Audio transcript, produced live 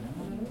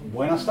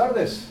Buenas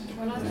tardes.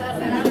 Buenas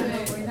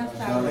tardes. Buenas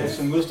tardes. Es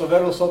un gusto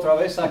verlos otra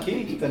vez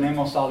aquí.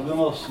 Tenemos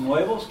algunos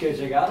nuevos que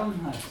llegaron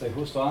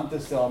justo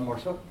antes de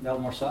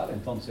almorzar.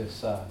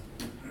 Entonces,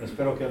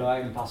 espero que lo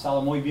hayan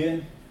pasado muy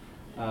bien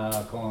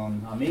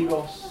con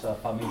amigos,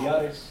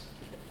 familiares.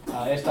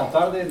 Esta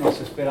tarde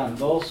nos esperan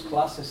 2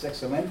 clases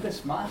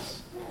excelentes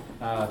más.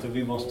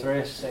 Tuvimos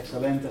 3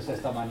 excelentes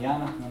esta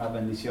mañana. Una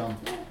bendición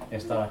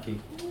estar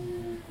aquí.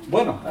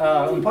 Bueno,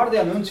 un par de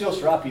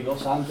anuncios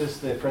rápidos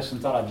antes de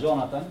presentar a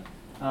Jonathan.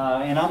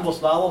 En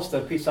ambos lados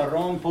del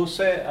pizarrón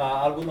puse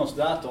algunos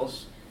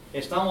datos.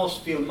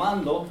 Estamos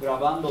filmando,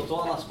 grabando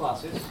todas las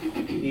clases,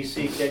 y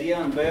si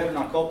querían ver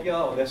una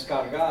copia o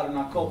descargar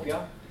una copia,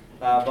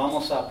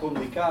 vamos a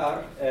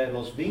publicar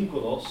los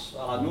vínculos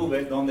a la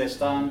nube donde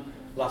están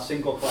las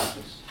 5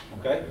 clases.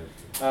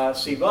 ¿Okay?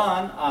 Si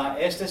van a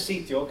este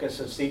sitio, que es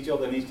el sitio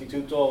del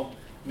Instituto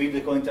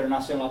Bíblico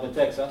Internacional de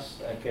Texas,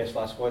 que es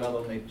la escuela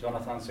donde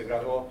Jonathan se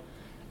graduó,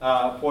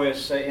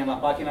 pues en la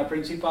página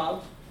principal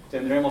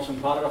tendremos un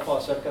párrafo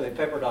acerca de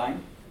Pepperdine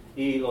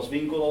y los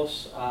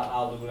vínculos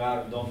al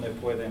lugar donde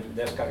pueden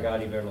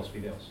descargar y ver los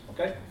videos.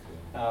 ¿Okay?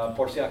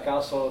 Por si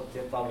acaso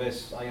tal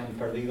vez hayan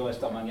perdido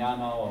esta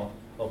mañana o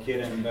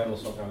quieren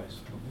verlos otra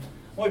vez.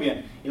 Muy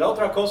bien. Y la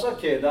otra cosa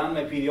que Dan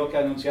me pidió que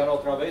anunciara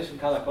otra vez en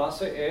cada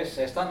clase es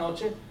esta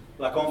noche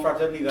la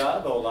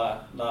confraternidad o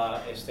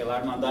la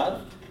hermandad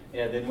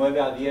de 9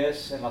 a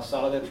 10 en la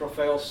sala de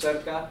trofeos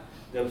cerca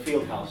del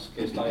Field House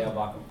que está ahí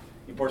abajo.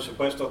 Y por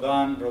supuesto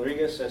Dan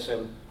Rodríguez es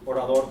el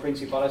orador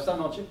principal esta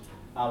noche.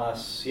 A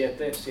las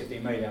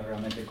 7:30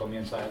 realmente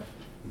comienza él.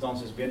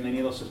 Entonces,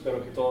 bienvenidos,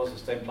 espero que todos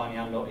estén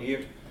planeando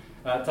ir.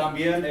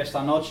 También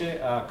esta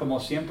noche, como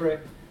siempre,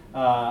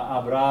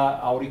 habrá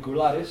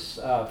auriculares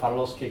para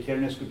los que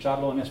quieren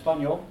escucharlo en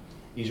español,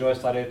 y yo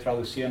estaré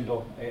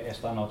traduciendo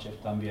esta noche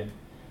también.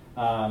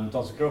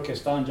 Entonces, creo que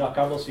están ya,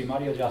 Carlos y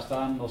Mario ya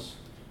están los...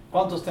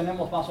 ¿Cuántos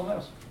tenemos más o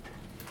menos?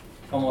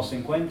 ¿Como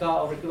 50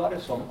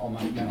 auriculares o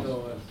más? Menos?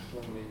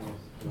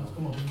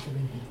 Como 20,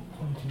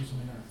 22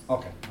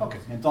 Ok.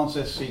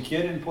 Entonces, si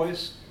quieren,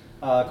 pues,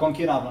 ¿con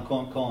quién hablan?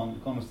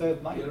 ¿Con usted,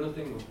 Mario? Yo lo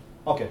tengo.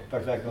 Ok,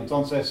 perfecto.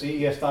 Entonces,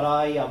 sí, estará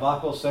ahí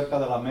abajo, cerca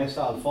de la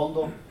mesa, al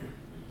fondo.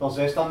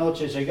 Entonces, esta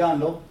noche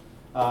llegando,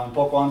 un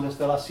poco antes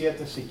de las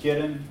 7, si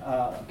quieren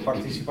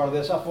participar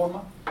de esa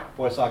forma,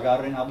 pues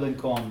hablen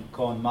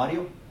con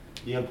Mario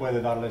y él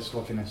puede darles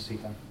lo que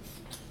necesitan.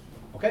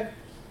 Ok,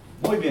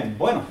 muy bien.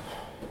 Bueno,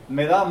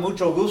 me da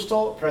mucho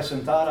gusto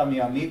presentar a mi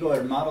amigo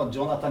hermano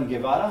Jonathan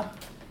Guevara.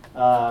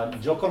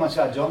 Yo conocí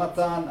a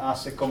Jonathan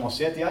hace como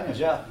 7 años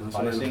ya,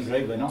 parece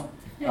increíble, ¿no?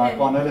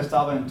 Cuando él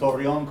estaba en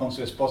Torreón con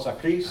su esposa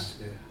Chris,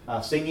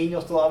 sin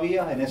niños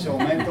todavía en ese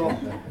momento,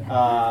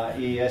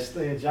 y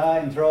ya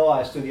entró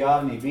a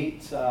estudiar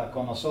NIBIT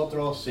con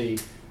nosotros y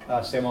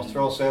se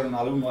mostró ser un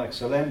alumno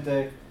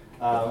excelente,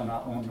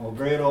 un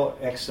obrero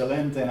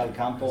excelente en el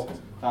campo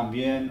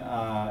también,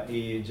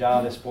 y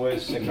ya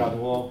después se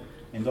graduó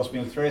en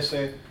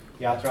 2013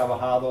 y ha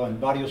trabajado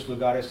en varios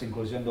lugares,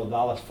 incluyendo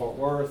Dallas, Fort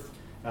Worth,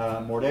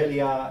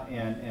 Morelia,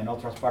 en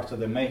otras partes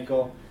de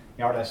México,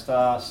 y ahora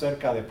está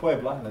cerca de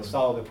Puebla, en el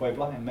estado de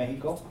Puebla, en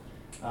México.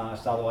 Ha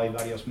estado ahí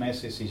varios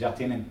meses y ya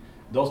tienen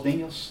 2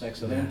 niños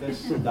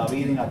excelentes,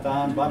 David y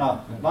Natán. Van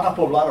a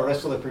poblar el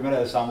resto de Primera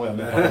de Samuel,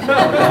 me parece,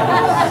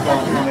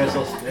 con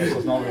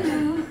esos nombres.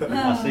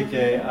 Así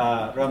que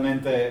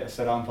realmente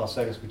será un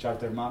placer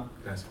escucharte, hermano.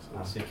 Gracias.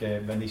 Así que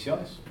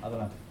bendiciones.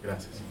 Adelante.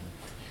 Gracias.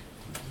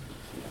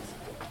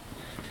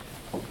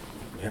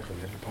 Voy a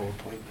poner el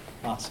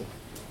PowerPoint. Sí.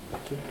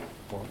 Aquí,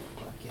 por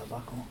aquí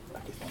abajo.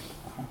 Aquí está.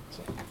 Ajá,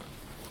 sí.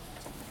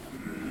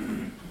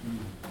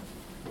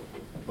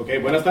 Ok,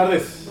 buenas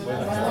tardes.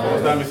 ¿Cómo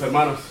están mis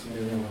hermanos?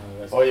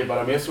 Oye,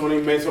 para mí es un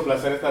inmenso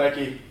placer estar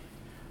aquí.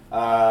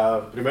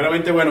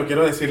 Primeramente, bueno,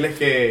 quiero decirles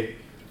que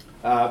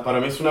para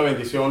mí es una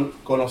bendición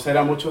conocer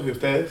a muchos de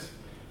ustedes.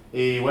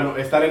 Y bueno,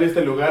 estar en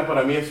este lugar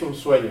para mí es un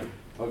sueño.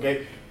 ¿Ok?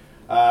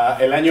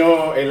 El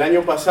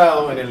año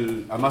pasado,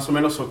 a más o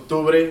menos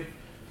octubre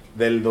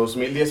del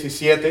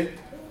 2017,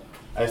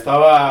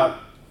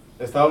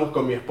 estábamos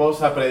con mi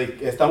esposa,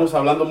 estamos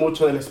hablando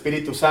mucho del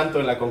Espíritu Santo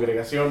en la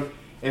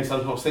congregación en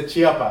San José,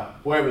 Chiapa,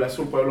 Puebla. Es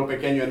un pueblo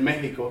pequeño en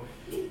México,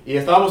 y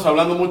estábamos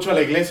hablando mucho a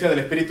la iglesia del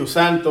Espíritu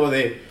Santo,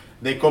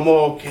 de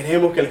cómo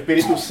queremos que el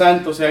Espíritu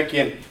Santo sea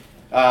quien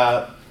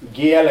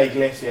guíe a la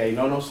iglesia y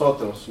no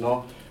nosotros,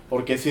 ¿no?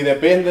 Porque si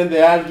dependen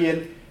de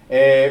alguien,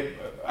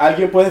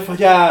 alguien puede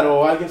fallar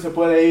o alguien se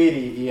puede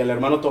ir, y el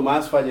hermano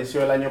Tomás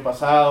falleció el año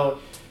pasado,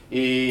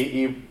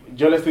 y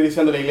yo le estoy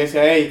diciendo a la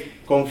iglesia,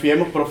 hey,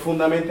 confiemos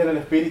profundamente en el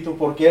Espíritu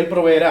porque Él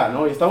proveerá,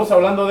 ¿no? Y estamos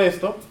hablando de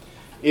esto,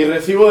 y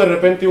recibo de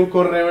repente un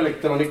correo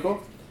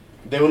electrónico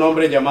de un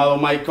hombre llamado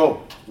Mike Coe,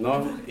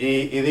 ¿no?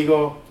 Y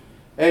digo,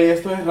 hey,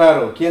 esto es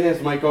raro, ¿quién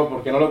es Mike Coe?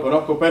 Porque no lo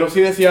conozco, pero sí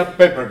decía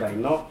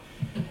Pepperdine, ¿no?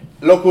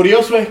 Lo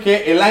curioso es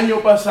que el año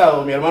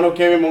pasado mi hermano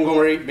Kevin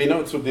Montgomery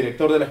vino,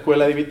 subdirector de la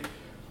escuela de David,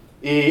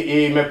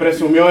 y me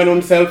presumió en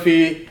un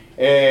selfie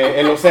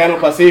el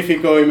Océano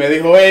Pacífico y me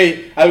dijo,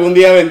 hey, algún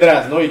día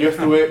vendrás, ¿no? Y yo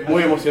estuve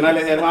muy emocional,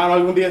 le dije, hermano,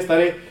 algún día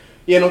estaré.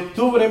 y en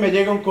octubre me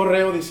llega un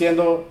correo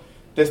diciendo,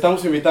 te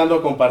estamos invitando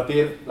a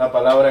compartir la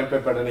palabra en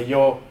Pepperdine. Y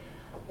yo,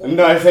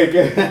 no,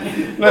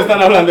 no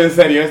están hablando en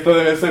serio, esto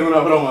debe ser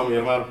una broma, mi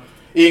hermano.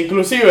 E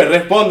inclusive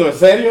respondo, ¿en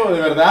serio? ¿De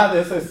verdad?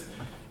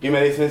 Y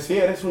me dicen, sí,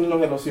 eres uno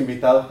de los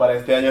invitados para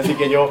este año. Así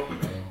que yo,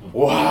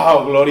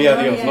 wow, gloria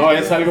a Dios, ¿no?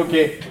 Es algo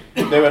que,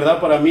 de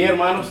verdad, para mí,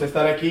 hermanos,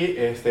 estar aquí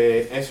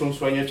es un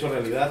sueño hecho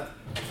realidad.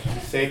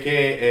 Sé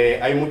que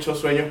hay muchos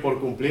sueños por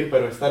cumplir,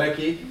 pero estar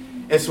aquí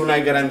es una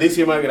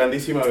grandísima,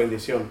 grandísima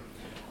bendición.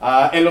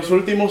 En los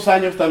últimos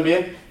años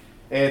también,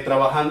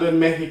 trabajando en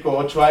México,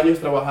 8 años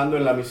trabajando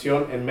en la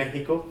misión en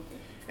México,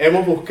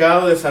 hemos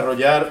buscado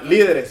desarrollar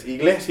líderes,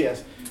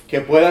 iglesias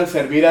que puedan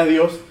servir a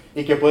Dios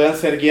y que puedan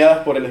ser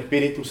guiadas por el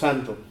Espíritu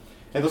Santo.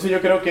 Entonces yo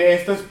creo que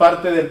esto es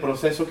parte del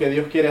proceso que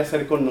Dios quiere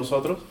hacer con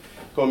nosotros,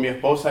 con mi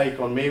esposa y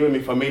conmigo y mi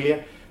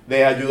familia,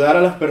 de ayudar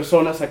a las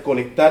personas a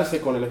conectarse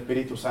con el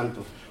Espíritu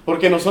Santo,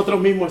 porque nosotros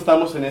mismos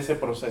estamos en ese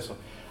proceso.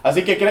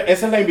 Así que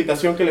esa es la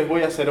invitación que les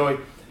voy a hacer hoy,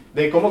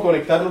 de cómo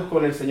conectarnos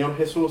con el Señor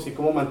Jesús y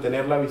cómo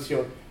mantener la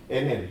visión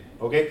en Él.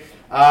 ¿Ok?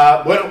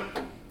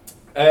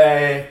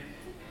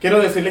 Quiero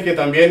decirles que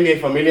también mi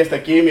familia está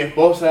aquí, mi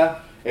esposa,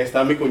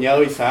 está mi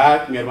cuñado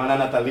Isaac, mi hermana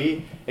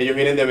Natalie. Ellos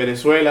vienen de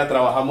Venezuela,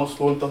 trabajamos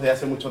juntos de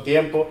hace mucho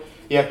tiempo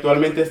y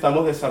actualmente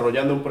estamos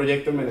desarrollando un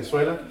proyecto en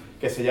Venezuela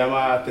que se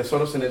llama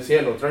Tesoros en el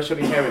Cielo,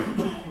 Treasure in Heaven.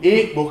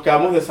 Y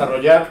buscamos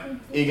desarrollar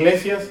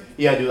iglesias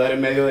y ayudar en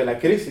medio de la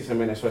crisis en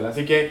Venezuela.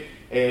 Así que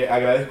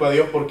agradezco a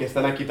Dios porque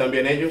están aquí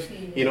también ellos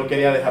y no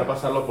quería dejar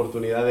pasar la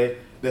oportunidad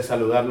de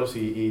saludarlos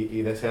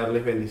y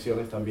desearles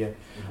bendiciones también.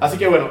 Así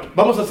que bueno,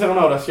 vamos a hacer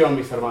una oración,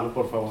 mis hermanos,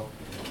 por favor.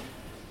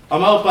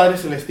 Amado Padre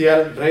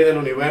Celestial, Rey del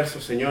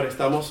Universo, Señor,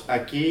 estamos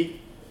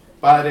aquí,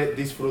 Padre,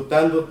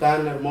 disfrutando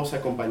tan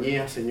hermosa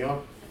compañía,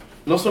 Señor.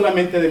 No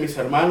solamente de mis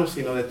hermanos,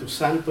 sino de tu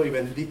Santo y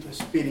bendito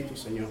Espíritu,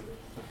 Señor.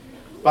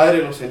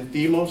 Padre, lo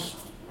sentimos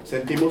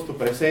tu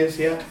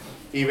presencia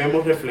y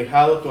vemos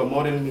reflejado tu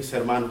amor en mis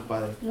hermanos,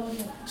 Padre.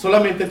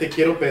 Solamente te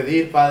quiero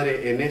pedir,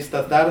 Padre, en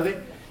esta tarde,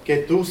 que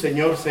tú,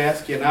 Señor,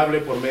 seas quien hable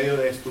por medio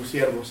de tus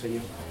siervos,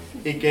 Señor.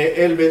 Y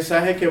que el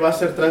mensaje que va a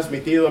ser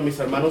transmitido a mis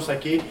hermanos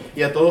aquí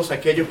y a todos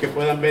aquellos que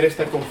puedan ver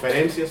esta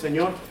conferencia,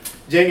 Señor,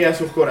 llegue a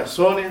sus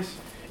corazones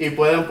y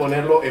puedan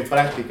ponerlo en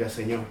práctica,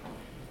 Señor.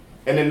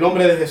 En el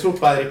nombre de Jesús,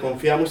 Padre,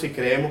 confiamos y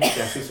creemos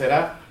que así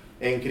será.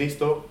 En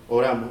Cristo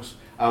oramos.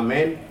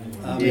 Amén,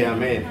 amén. Y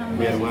amén,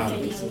 mi hermano.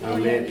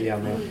 Amén y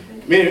amén.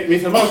 Miren,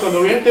 mis hermanos,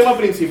 cuando vi el tema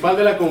principal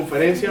de la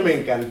conferencia me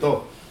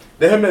encantó.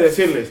 Déjenme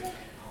decirles,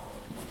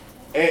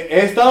 he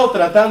estado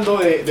tratando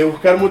de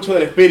buscar mucho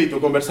del Espíritu.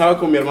 Conversaba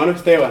con mi hermano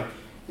Esteban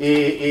y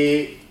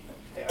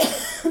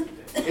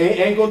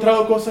he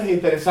encontrado cosas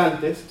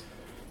interesantes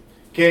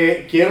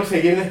que quiero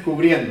seguir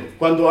descubriendo.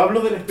 Cuando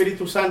hablo del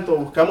Espíritu Santo,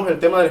 buscamos el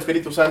tema del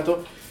Espíritu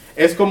Santo,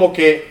 es como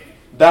que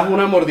das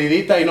una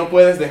mordidita y no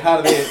puedes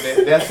dejar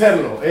de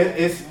hacerlo.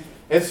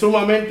 Es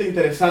sumamente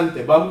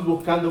interesante. Vamos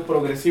buscando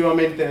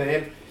progresivamente de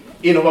Él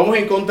y nos vamos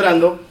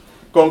encontrando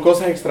con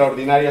cosas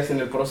extraordinarias en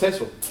el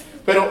proceso.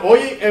 Pero hoy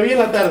en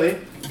la tarde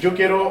yo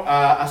quiero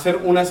hacer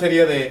una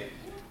serie de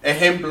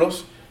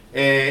ejemplos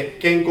que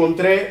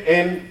encontré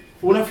en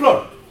una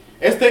flor.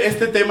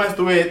 Este tema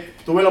tuve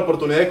la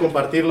oportunidad de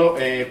compartirlo,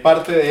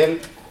 parte de él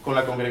con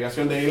la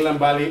congregación de Inland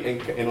Valley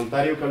en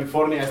Ontario,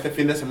 California, este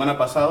fin de semana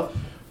pasado.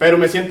 Pero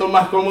me siento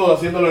más cómodo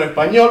haciéndolo en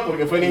español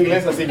porque fue en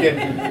inglés, así que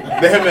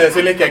déjenme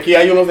decirles que aquí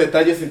hay unos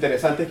detalles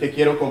interesantes que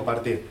quiero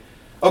compartir.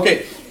 Ok,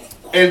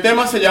 el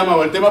tema se llama,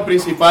 o el tema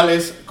principal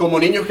es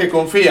como niños que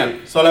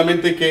confían,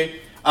 solamente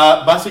que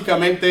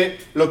básicamente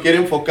lo quiero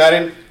enfocar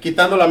en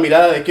quitando la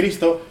mirada de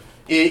Cristo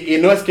y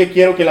no es que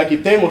quiero que la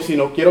quitemos,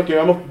 sino quiero que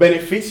veamos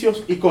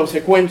beneficios y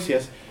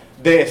consecuencias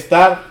de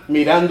estar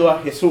mirando a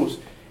Jesús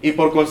y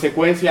por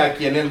consecuencia a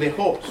quien Él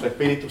dejó, su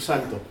Espíritu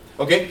Santo.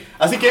 ¿Ok?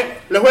 Así que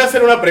les voy a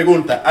hacer una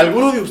pregunta.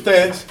 ¿Alguno de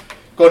ustedes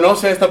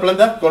conoce esta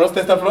planta? ¿Conoce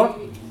esta flor?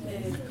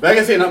 Vean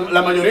que sí,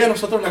 la mayoría de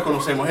nosotros la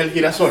conocemos, el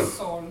girasol.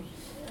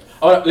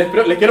 Ahora,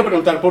 les quiero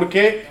preguntar, ¿por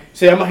qué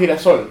se llama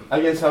girasol?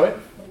 ¿Alguien sabe?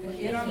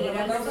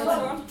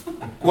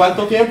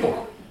 ¿Cuánto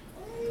tiempo?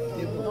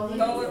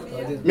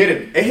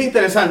 Miren, es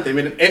interesante.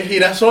 Miren, el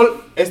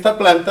girasol, esta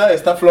planta,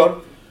 esta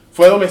flor,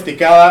 fue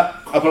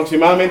domesticada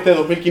aproximadamente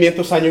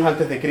 2500 años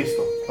antes de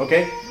Cristo. ¿Ok?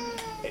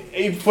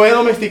 Y fue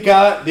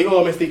domesticada, digo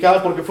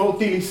domesticada porque fue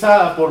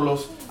utilizada por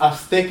los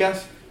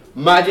aztecas,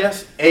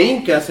 mayas e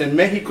incas en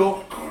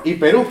México y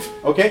Perú.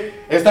 ¿Ok?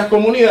 Estas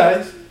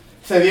comunidades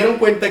se dieron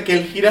cuenta que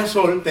el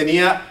girasol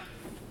tenía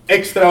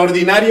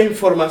extraordinaria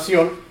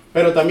información,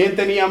 pero también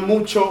tenía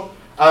mucho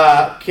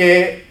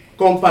que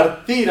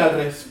compartir al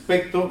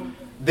respecto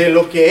de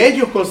lo que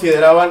ellos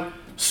consideraban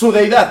su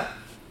deidad.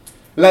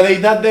 La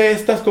deidad de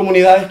estas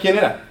comunidades, ¿quién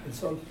era? El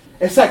sol.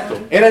 Exacto,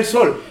 era el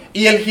sol.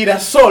 Y el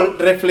girasol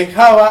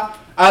reflejaba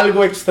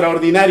algo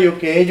extraordinario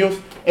que ellos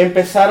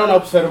empezaron a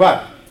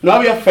observar. No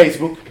había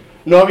Facebook,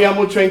 no había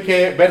mucho en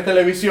que ver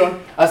televisión,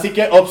 así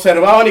que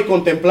observaban y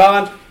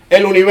contemplaban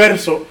el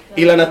universo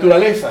y la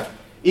naturaleza.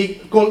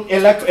 Y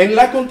en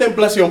la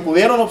contemplación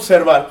pudieron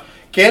observar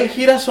que el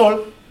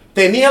girasol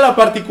tenía la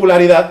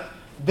particularidad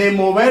de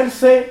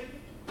moverse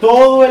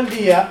todo el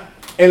día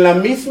en la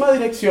misma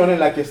dirección en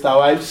la que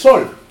estaba el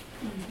sol.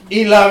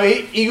 Y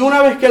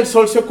una vez que el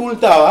sol se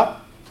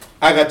ocultaba,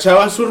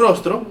 agachaban su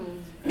rostro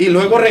y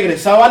luego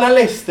regresaban al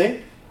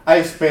este a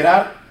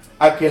esperar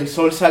a que el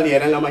sol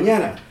saliera en la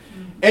mañana.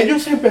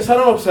 Ellos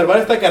empezaron a observar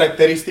esta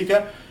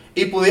característica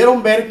y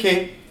pudieron ver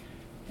que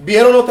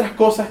vieron otras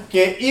cosas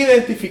que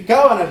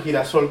identificaban al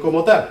girasol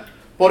como tal.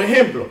 Por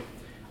ejemplo,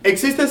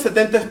 existen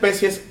 70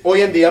 especies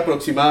hoy en día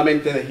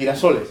aproximadamente de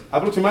girasoles,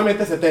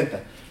 aproximadamente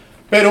 70.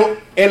 Pero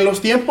en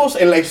los tiempos,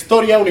 en la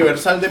historia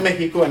universal de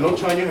México, en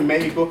 8 años en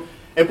México,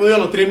 he podido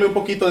nutrirme un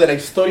poquito de la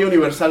historia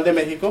universal de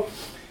México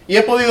y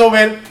he podido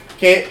ver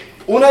que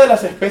una de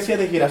las especies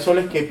de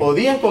girasoles que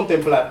podían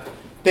contemplar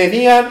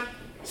tenían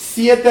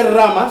 7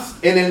 ramas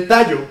en el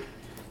tallo,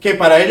 que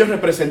para ellos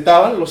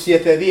representaban los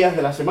 7 días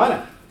de la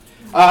semana.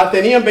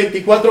 Tenían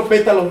 24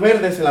 pétalos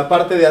verdes en la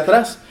parte de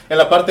atrás, en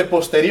la parte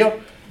posterior,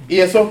 y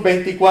esos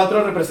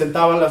 24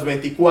 representaban las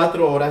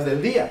 24 horas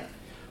del día.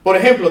 Por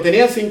ejemplo,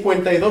 tenían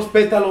 52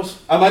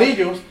 pétalos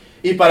amarillos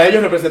y para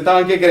ellos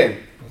representaban, ¿qué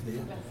creen?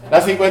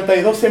 Las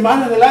 52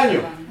 semanas del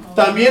año.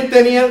 También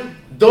tenían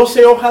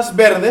 12 hojas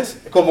verdes,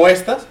 como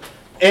estas,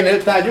 en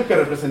el tallo que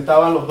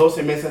representaban los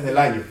 12 meses del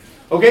año.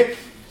 ¿Ok?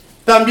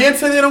 También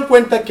se dieron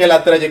cuenta que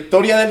la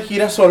trayectoria del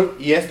girasol,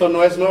 y esto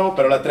no es nuevo,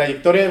 pero la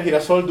trayectoria del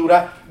girasol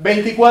dura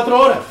 24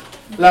 horas.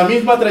 La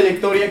misma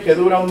trayectoria que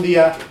dura un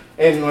día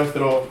en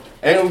nuestro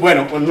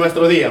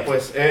día.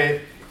 Pues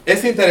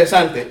es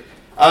interesante.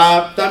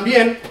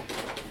 También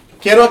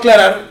quiero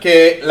aclarar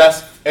que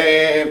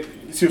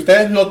si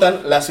ustedes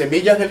notan, las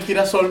semillas del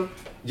girasol,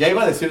 ya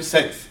iba a decir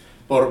sex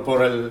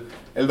por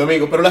el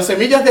domingo, pero las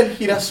semillas del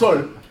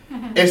girasol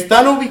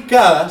están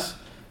ubicadas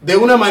de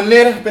una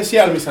manera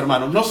especial, mis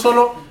hermanos. No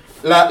solo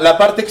la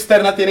parte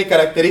externa tiene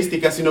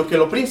características, sino que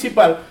lo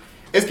principal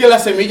es que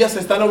las semillas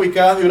están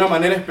ubicadas de una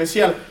manera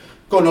especial,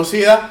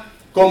 conocida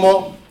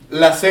como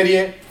la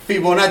serie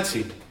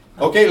Fibonacci.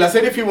 ¿Ok? La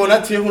serie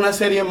Fibonacci es una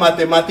serie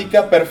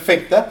matemática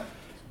perfecta,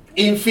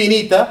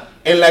 infinita,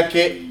 en la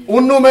que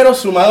un número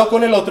sumado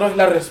con el otro es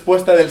la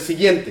respuesta del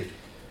siguiente.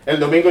 El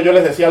domingo yo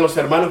les decía a los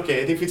hermanos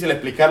que es difícil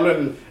explicarlo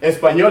en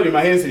español,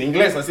 imagínense en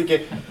inglés,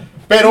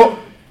 pero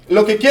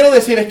lo que quiero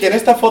decir es que en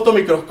esta foto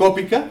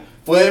microscópica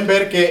pueden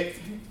ver que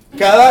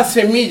cada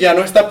semilla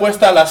no está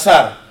puesta al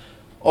azar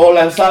o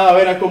lanzada a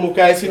ver a cómo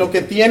cae, sino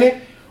que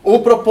tiene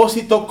un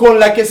propósito con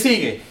la que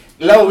sigue,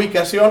 la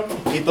ubicación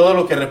y todo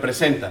lo que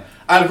representa.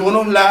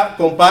 Algunos la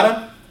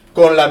comparan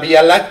con la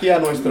Vía Láctea,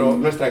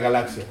 nuestra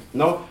galaxia,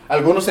 ¿no?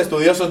 Algunos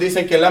estudiosos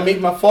dicen que es la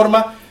misma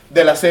forma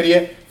de la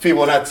serie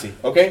Fibonacci,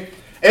 ¿ok?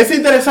 Es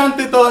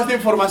interesante toda esta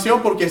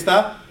información porque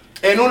está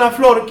en una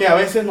flor que a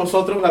veces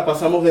nosotros la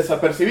pasamos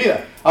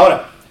desapercibida.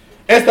 Ahora,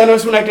 esta no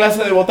es una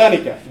clase de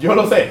botánica, yo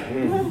lo sé,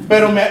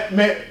 pero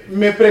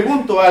me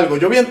pregunto algo.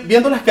 Yo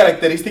viendo las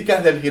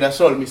características del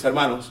girasol, mis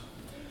hermanos,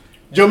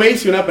 yo me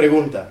hice una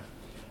pregunta,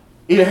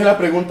 y es la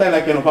pregunta en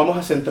la que nos vamos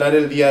a centrar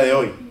el día de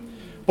hoy.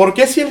 ¿Por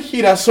qué si el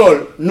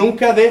girasol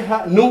nunca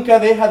deja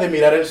de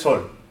mirar el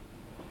sol?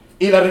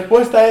 Y la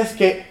respuesta es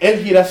que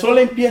el girasol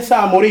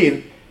empieza a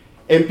morir,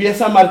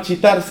 empieza a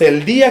marchitarse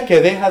el día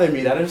que deja de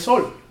mirar el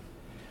sol.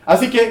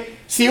 Así que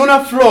si una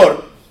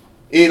flor,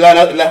 y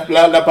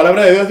la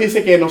palabra de Dios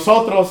dice que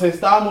nosotros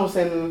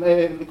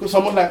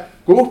somos la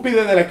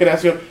cúspide de la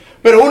creación,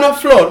 pero una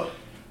flor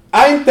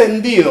ha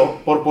entendido,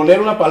 por poner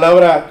una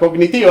palabra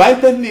cognitiva, ha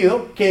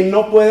entendido que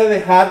no puede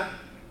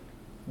dejar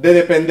de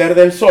depender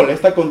del sol.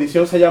 Esta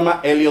condición se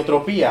llama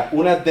heliotropía,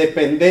 una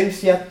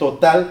dependencia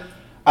total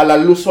a la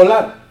luz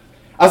solar.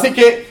 Así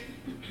que,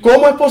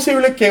 ¿cómo es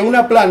posible que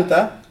una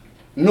planta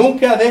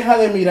nunca deja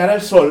de mirar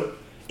al sol?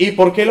 ¿Y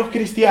por qué los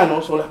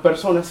cristianos o las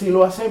personas sí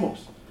lo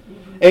hacemos?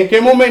 ¿En qué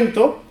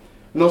momento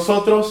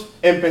nosotros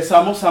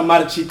empezamos a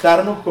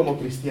marchitarnos como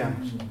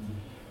cristianos?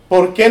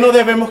 ¿Por qué no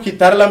debemos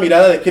quitar la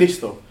mirada de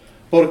Cristo?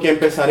 Porque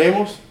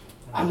empezaremos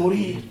a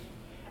morir,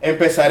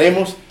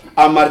 empezaremos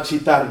a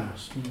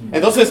marchitarnos.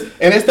 Entonces,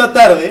 en esta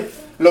tarde,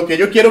 lo que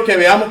yo quiero que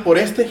veamos por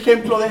este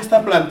ejemplo de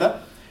esta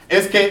planta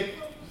es que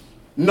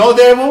no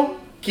debo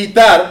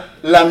quitar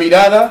la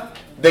mirada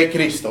de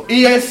Cristo.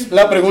 Y es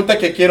la pregunta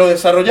que quiero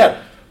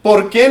desarrollar.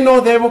 ¿Por qué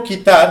no debo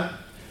quitar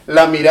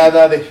la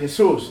mirada de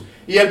Jesús?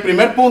 Y el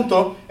primer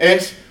punto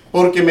es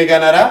porque me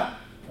ganará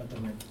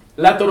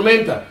la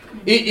tormenta.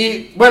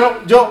 Y bueno,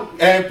 yo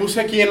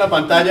puse aquí en la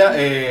pantalla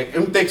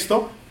un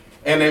texto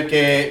en el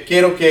que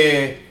quiero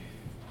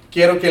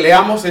que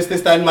leamos. Este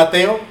está en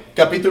Mateo,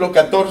 capítulo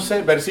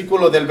 14,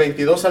 versículo del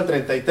 22 al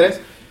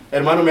 33.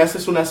 Hermano, me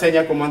haces una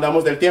seña como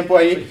andamos del tiempo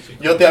ahí,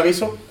 yo te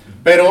aviso.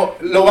 Pero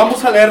lo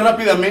vamos a leer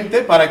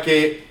rápidamente para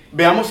que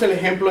veamos el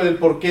ejemplo del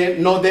por qué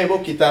no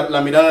debo quitar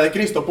la mirada de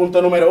Cristo.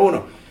 Punto número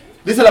 1.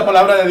 Dice la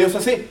palabra de Dios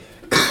así.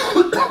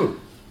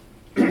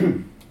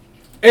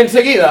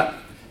 Enseguida,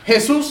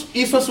 Jesús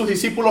hizo a sus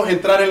discípulos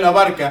entrar en la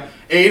barca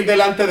e ir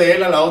delante de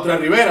él a la otra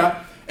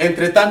ribera,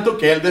 entre tanto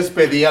que él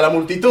despedía a la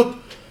multitud.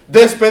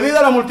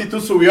 Despedida la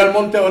multitud, subió al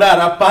monte a orar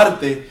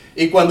aparte,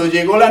 y cuando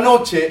llegó la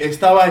noche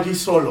estaba allí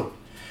solo.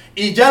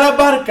 y ya la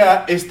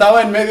barca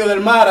estaba en medio del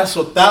mar,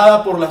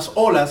 azotada por las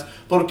olas,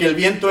 porque el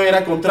viento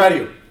era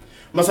contrario.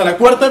 Mas a la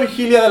cuarta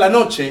vigilia de la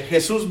noche,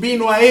 Jesús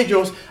vino a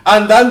ellos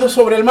andando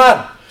sobre el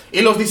mar.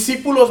 Y los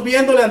discípulos,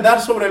 viéndole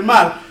andar sobre el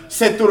mar,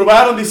 se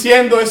turbaron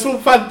diciendo: es un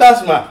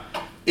fantasma.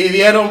 Y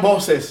dieron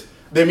voces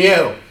de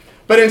miedo.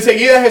 Pero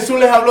enseguida Jesús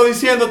les habló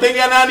diciendo: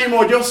 tengan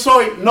ánimo, yo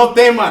soy, no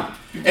teman.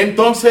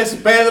 Entonces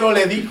Pedro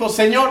le dijo: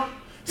 Señor,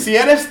 si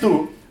eres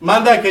tú,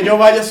 manda que yo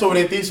vaya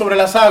sobre ti sobre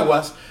las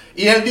aguas.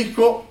 Y él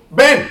dijo: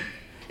 ven.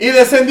 Y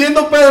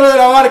descendiendo Pedro de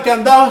la barca,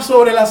 andaba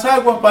sobre las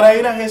aguas para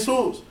ir a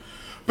Jesús.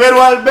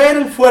 Pero al ver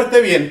el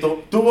fuerte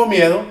viento, tuvo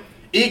miedo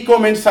y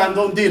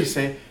comenzando a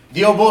hundirse,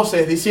 dio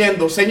voces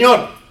diciendo: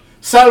 Señor,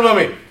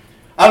 sálvame.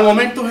 Al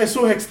momento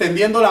Jesús,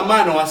 extendiendo la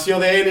mano, asió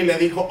de él y le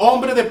dijo: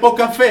 hombre de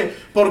poca fe,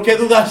 ¿por qué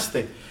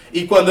dudaste?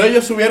 Y cuando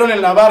ellos subieron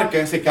en la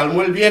barca, se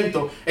calmó el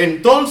viento.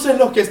 Entonces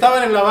los que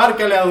estaban en la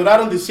barca le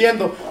adoraron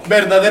diciendo: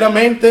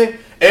 verdaderamente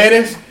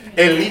eres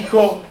el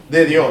Hijo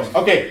de Dios.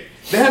 Ok,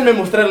 déjenme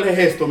mostrarles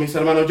esto, mis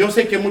hermanos. Yo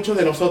sé que muchos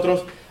de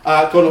nosotros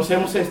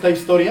conocemos esta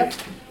historia,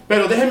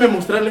 pero déjenme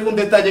mostrarles un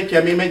detalle que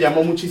a mí me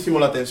llamó muchísimo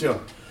la atención.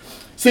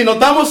 Si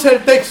notamos el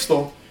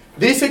texto,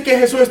 dice que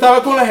Jesús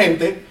estaba con la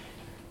gente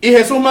y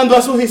Jesús mandó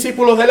a sus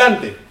discípulos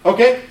delante, ¿ok?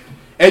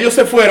 Ellos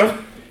se fueron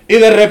y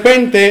de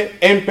repente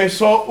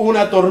empezó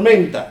una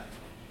tormenta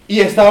y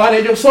estaban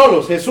ellos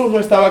solos, Jesús no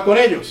estaba con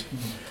ellos.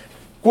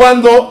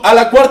 Cuando a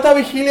la cuarta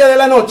vigilia de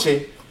la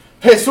noche,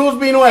 Jesús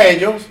vino a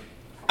ellos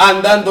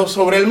andando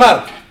sobre el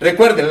mar.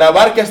 Recuerden, la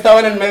barca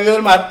estaba en el medio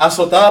del mar,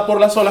 azotada por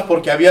las olas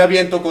porque había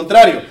viento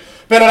contrario.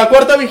 Pero a la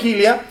cuarta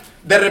vigilia,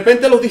 de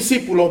repente los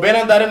discípulos ven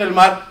andar en el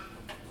mar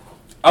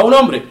a un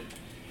hombre.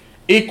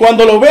 Y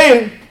cuando lo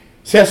ven,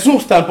 se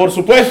asustan, por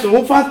supuesto.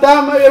 Un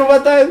fantasma,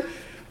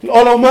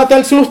 o nos mata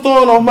el susto,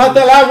 o nos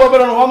mata el agua,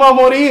 pero nos vamos a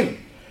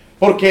morir.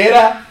 Porque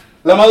era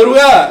la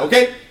madrugada, ¿ok?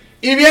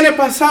 Y viene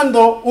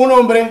pasando un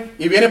hombre,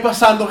 y viene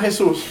pasando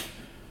Jesús.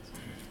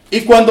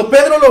 Y cuando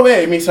Pedro lo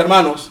ve, mis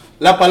hermanos,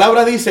 la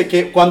palabra dice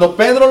que cuando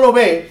Pedro lo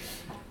ve,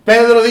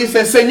 Pedro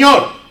dice: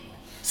 Señor,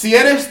 si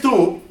eres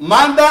tú,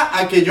 manda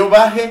a que yo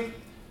baje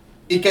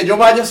y que yo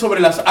vaya sobre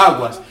las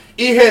aguas.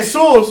 Y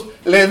Jesús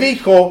le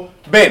dijo: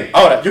 ven.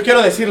 Ahora, yo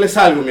quiero decirles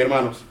algo, mis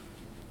hermanos.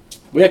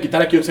 Voy a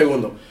quitar aquí un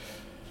segundo.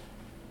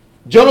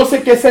 Yo no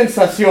sé qué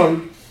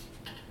sensación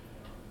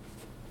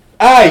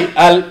hay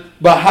al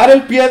bajar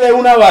el pie de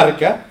una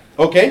barca,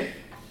 ¿ok?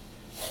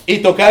 Y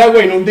tocar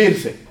agua y no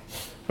hundirse.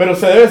 Pero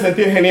se debe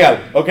sentir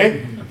genial, ¿ok?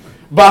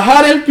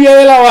 Bajar el pie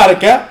de la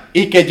barca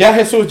y que ya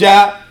Jesús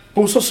ya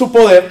puso su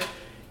poder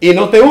y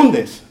no te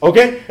hundes, ¿ok?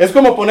 Es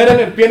como poner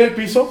el pie en el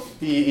piso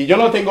y yo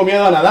no tengo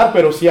miedo a nadar,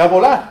 pero sí a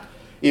volar.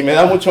 Y me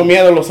da mucho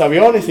miedo los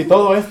aviones y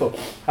todo esto.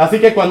 Así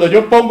que cuando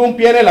yo pongo un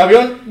pie en el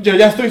avión, yo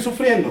ya estoy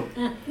sufriendo.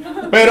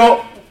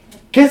 Pero,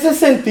 ¿qué se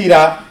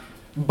sentirá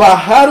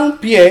bajar un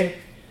pie,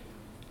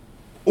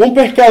 un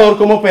pescador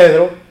como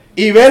Pedro,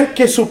 y ver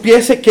que su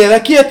pie se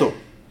queda quieto?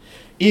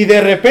 Y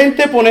de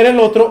repente poner el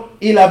otro.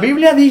 Y la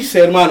Biblia dice,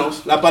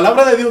 hermanos, la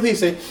palabra de Dios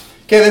dice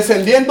que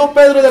descendiendo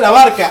Pedro de la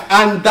barca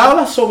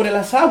andaba sobre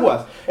las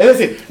aguas. Es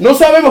decir, no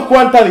sabemos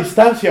cuánta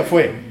distancia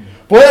fue.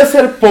 Puede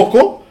ser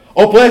poco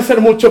o puede ser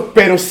mucho,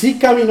 pero sí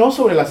caminó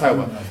sobre las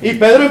aguas. Y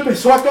Pedro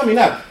empezó a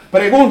caminar.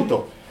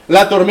 Pregunto,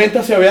 ¿la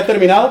tormenta se había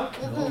terminado?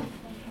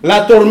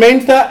 La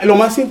tormenta, lo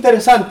más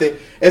interesante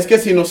es que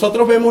si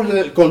nosotros vemos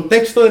el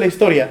contexto de la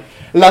historia,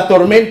 la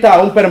tormenta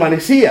aún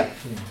permanecía.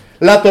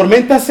 La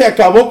tormenta se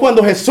acabó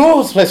cuando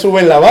Jesús se sube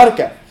en la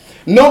barca,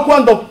 no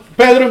cuando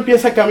Pedro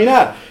empieza a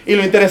caminar. Y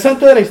lo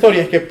interesante de la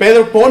historia es que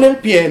Pedro pone el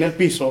pie en el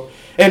piso,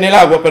 en el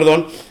agua,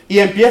 perdón, y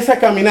empieza a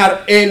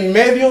caminar en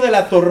medio de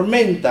la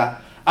tormenta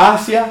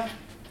hacia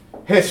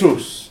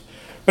Jesús.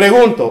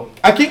 Pregunto,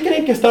 ¿a quién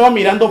creen que estaba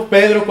mirando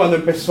Pedro cuando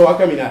empezó a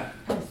caminar?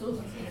 Jesús.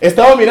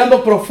 Estaba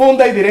mirando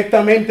profunda y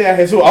directamente a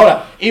Jesús.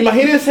 Ahora,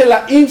 imagínense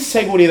la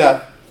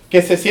inseguridad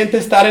que se siente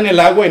estar en el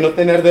agua y no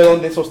tener de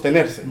dónde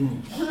sostenerse.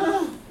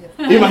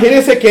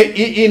 Imagínense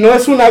que, y no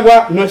es un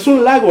agua, no es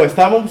un lago,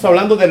 estábamos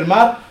hablando del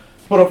mar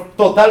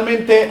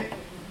totalmente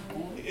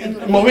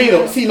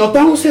movido. Si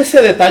notamos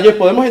ese detalle,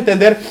 podemos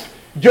entender.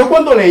 Yo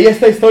cuando leí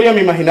esta historia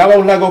me imaginaba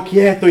un lago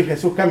quieto y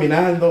Jesús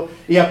caminando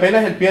y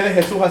apenas el pie de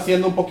Jesús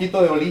haciendo un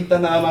poquito de olitas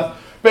nada más.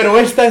 Pero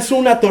esta es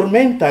una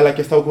tormenta la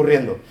que está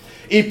ocurriendo.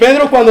 Y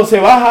Pedro cuando se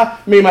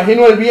baja, me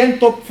imagino el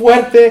viento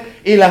fuerte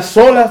y las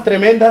olas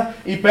tremendas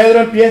y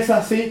Pedro empieza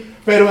así.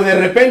 Pero de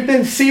repente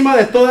encima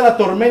de toda la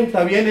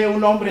tormenta viene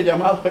un hombre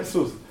llamado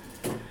Jesús.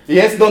 Y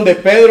es donde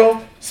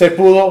Pedro se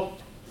pudo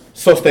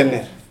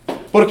sostener.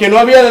 Porque no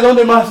había de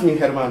dónde más,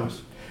 mis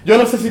hermanos. Yo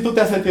no sé si tú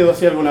te has sentido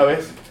así alguna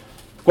vez.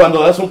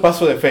 Cuando das un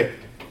paso de fe.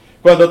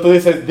 Cuando tú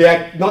dices,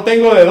 no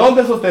tengo de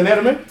dónde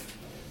sostenerme,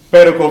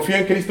 pero confío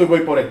en Cristo y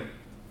voy por Él.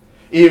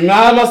 Y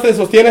nada más te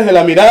sostienes de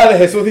la mirada de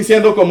Jesús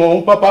diciendo como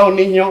un papá o un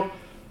niño,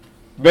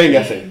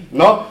 véngase,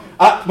 ¿no?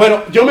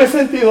 Bueno, yo me he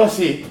sentido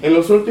así en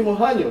los últimos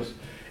años.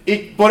 Y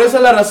por esa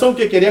es la razón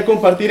que quería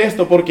compartir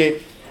esto,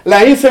 porque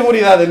la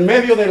inseguridad en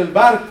medio del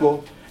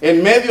barco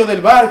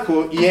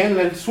y en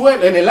el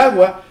suelo, en el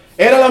agua,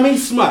 era la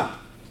misma.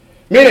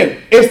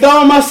 Miren,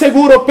 estaba más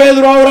seguro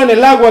Pedro ahora en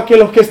el agua que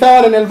los que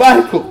estaban en el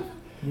barco.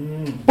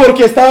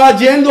 Porque estaba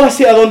yendo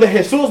hacia donde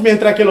Jesús,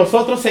 mientras que los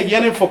otros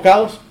seguían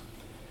enfocados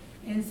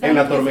en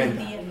la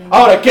tormenta.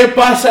 Ahora, ¿qué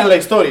pasa en la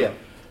historia?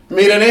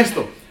 Miren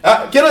esto.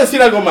 Quiero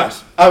decir algo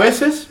más. A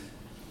veces,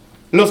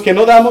 los que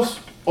no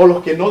damos o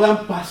los que no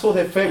dan pasos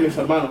de fe, mis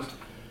hermanos,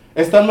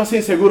 están más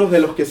inseguros de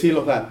los que sí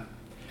los dan.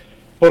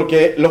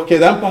 Porque los que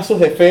dan pasos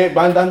de fe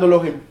van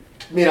dándolos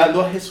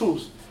mirando a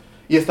Jesús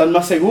y están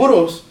más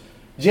seguros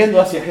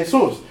yendo hacia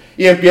Jesús.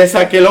 Y empieza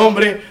aquel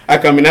hombre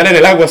a caminar en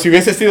el agua. Si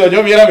hubiese sido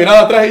yo, hubiera mirado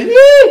atrás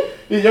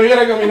y yo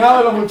hubiera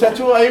caminado, los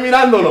muchachos ahí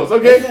mirándonos,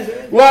 ¿ok?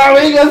 ¡Wow!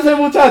 Vénganse,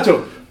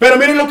 muchachos. Pero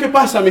miren lo que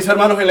pasa, mis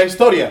hermanos, en la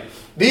historia.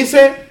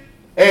 Dice,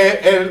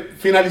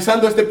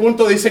 finalizando este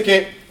punto, dice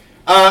que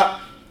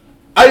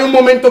hay un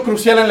momento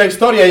crucial en la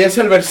historia y es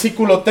el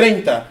versículo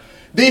 30.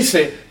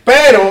 Dice,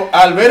 pero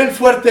al ver el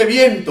fuerte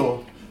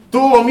viento,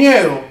 tuvo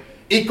miedo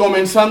y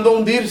comenzando a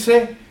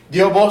hundirse,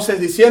 dio voces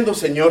diciendo,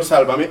 Señor,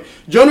 sálvame.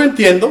 Yo no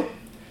entiendo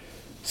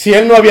si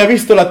él no había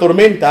visto la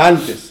tormenta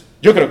antes.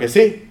 Yo creo que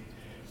sí.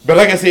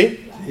 ¿Verdad que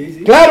sí?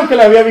 Sí. Claro que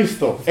la había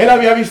visto. Él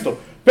había visto.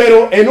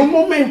 Pero en un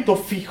momento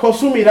fijó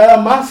su mirada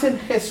más en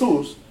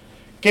Jesús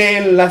que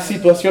en la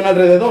situación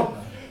alrededor.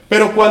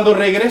 Pero cuando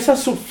regresa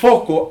su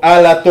foco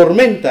a la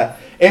tormenta,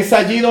 es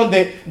allí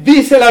donde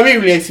dice la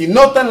Biblia, y si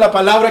notan la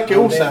palabra que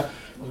usa,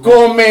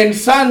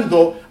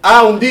 comenzando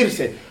a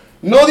hundirse.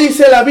 No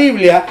dice la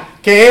Biblia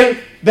que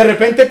él de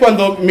repente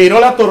cuando miró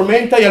la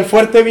tormenta y el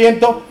fuerte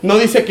viento, no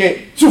dice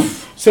que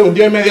se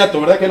hundió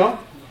inmediato, ¿verdad que no?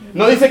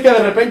 No dice que de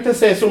repente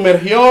se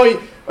sumergió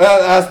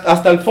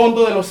hasta el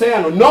fondo del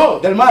océano, no,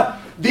 del mar.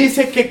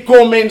 Dice que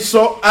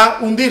comenzó a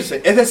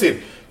hundirse. Es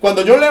decir,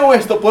 cuando yo leo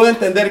esto puedo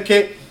entender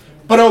que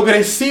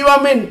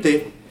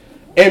progresivamente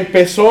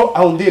empezó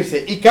a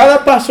hundirse. Y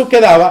cada paso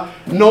que daba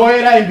no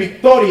era en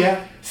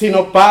victoria,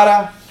 sino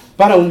para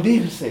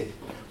hundirse.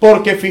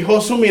 Porque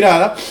fijó su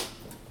mirada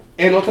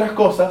en otras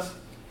cosas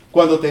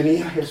cuando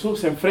tenía a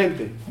Jesús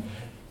enfrente.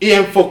 Y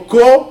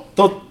enfocó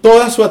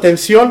toda su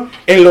atención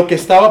en lo que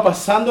estaba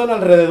pasando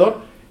alrededor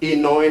y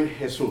no en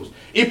Jesús.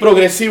 Y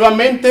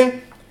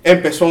progresivamente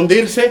empezó a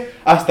hundirse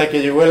hasta que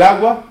llegó el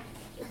agua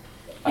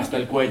hasta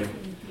el cuello.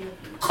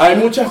 Hay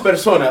muchas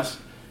personas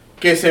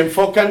que se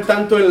enfocan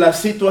tanto en las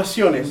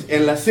situaciones,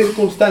 en las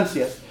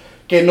circunstancias,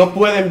 que no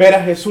pueden ver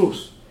a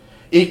Jesús.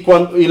 Y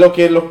lo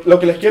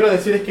que les quiero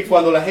decir es que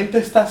cuando la gente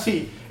está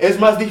así, es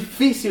más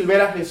difícil ver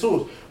a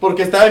Jesús,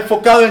 porque está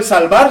enfocado en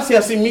salvarse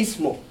a sí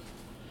mismo.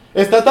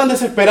 Está tan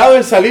desesperado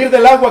en salir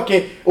del agua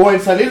o en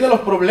salir de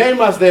los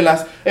problemas, de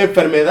las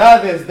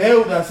enfermedades,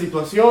 deudas,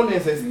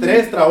 situaciones,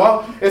 estrés,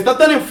 trabajo. Está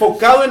tan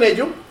enfocado en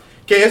ello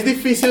que es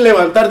difícil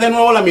levantar de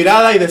nuevo la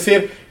mirada y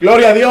decir,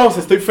 gloria a Dios,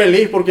 estoy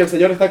feliz porque el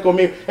Señor está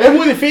conmigo. Es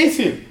muy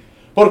difícil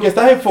porque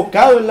estás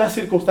enfocado en las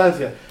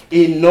circunstancias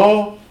y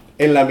no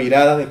en la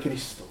mirada de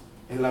Cristo,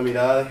 en la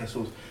mirada de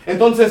Jesús.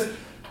 Entonces,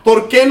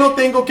 ¿por qué no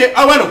tengo que...?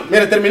 Bueno,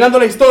 mire, terminando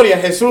la historia,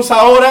 Jesús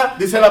ahora,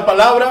 dice la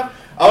palabra,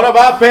 ahora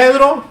va a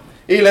Pedro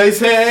y le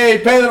dice, hey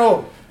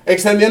Pedro,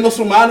 extendiendo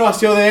su mano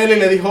hacia de él y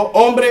le dijo,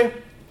 hombre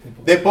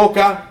de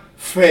poca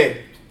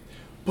fe,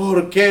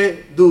 ¿por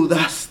qué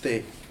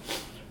dudaste?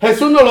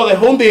 Jesús no lo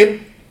dejó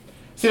hundir,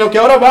 sino que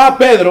ahora va a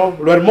Pedro.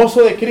 Lo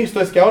hermoso de Cristo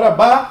es que ahora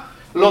va,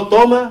 lo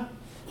toma,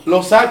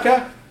 lo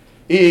saca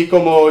y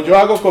como yo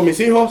hago con mis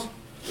hijos,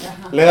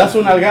 le das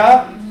una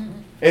nalgada,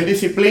 él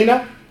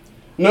disciplina.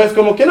 No es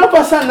como que no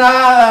pasa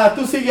nada,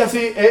 tú sigues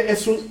así.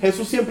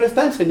 Jesús siempre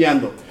está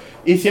enseñando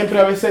y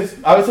siempre a veces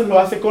lo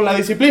hace con la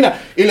disciplina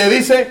y le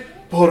dice,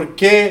 ¿por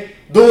qué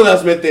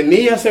dudas? Me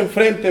tenías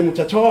enfrente,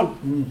 muchachón.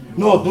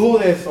 No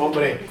dudes,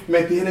 hombre,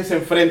 me tienes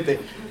enfrente.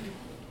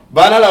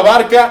 Van a la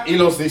barca y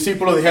los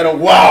discípulos dijeron,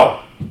 wow,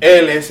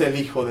 Él es el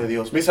Hijo de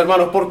Dios. Mis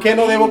hermanos, ¿por qué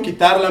no debo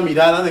quitar la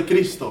mirada de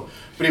Cristo?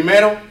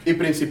 Primero y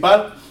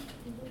principal,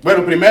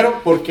 primero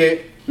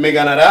porque me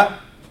ganará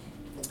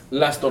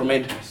las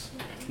tormentas.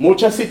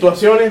 Muchas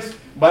situaciones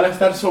van a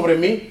estar sobre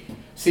mí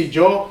si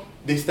yo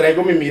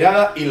distraigo mi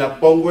mirada y la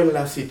pongo en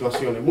las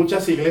situaciones.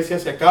 Muchas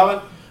iglesias se acaban,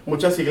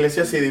 muchas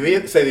iglesias se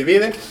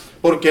dividen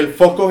porque el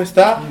foco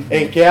está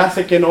en qué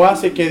hace, qué no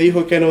hace, qué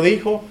dijo y qué no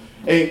dijo,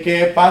 en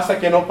qué pasa,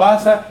 qué no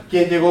pasa,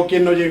 quién llegó,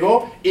 quién no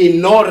llegó, y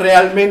no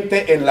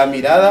realmente en la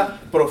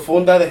mirada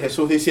profunda de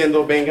Jesús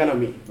diciendo, vengan a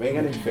mí,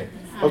 vengan en fe.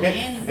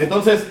 ¿Okay?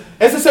 Entonces,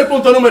 ese es el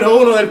punto número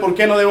 1 del por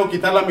qué no debo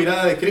quitar la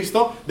mirada de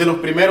Cristo de los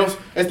primeros,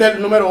 este es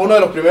el número 1 de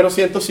los primeros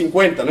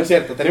 150, ¿no es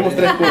cierto? Tenemos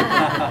 3 puntos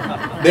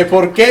de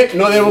por qué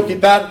no debo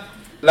quitar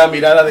la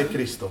mirada de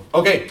Cristo.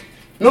 Ok,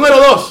 número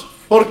 2,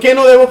 ¿por qué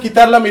no debo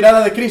quitar la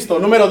mirada de Cristo?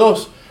 Número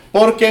 2,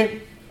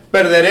 porque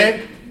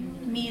perderé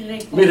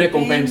mi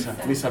recompensa,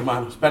 mis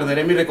hermanos,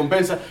 perderé mi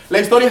recompensa. La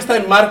historia está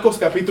en Marcos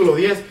capítulo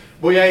 10,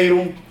 voy a ir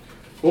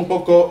un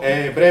poco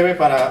breve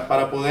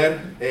para poder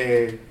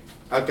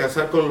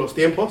alcanzar con los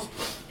tiempos.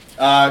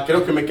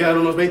 Creo que me quedan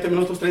unos 20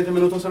 minutos, 30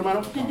 minutos,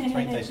 hermano.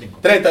 35.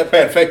 30,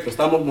 perfecto,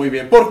 estamos muy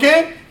bien. ¿Por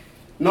qué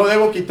no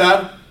debo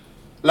quitar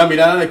la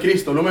mirada de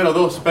Cristo? Número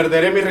 2,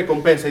 perderé mi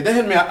recompensa. Y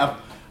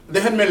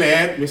déjenme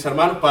leer, mis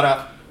hermanos,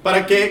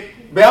 para que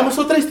veamos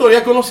otra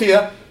historia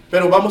conocida,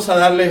 pero vamos a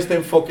darle este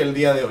enfoque el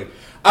día de hoy.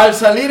 Al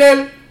salir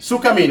él su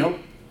camino,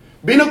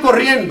 vino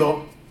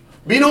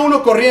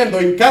uno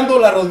corriendo, hincando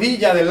la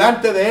rodilla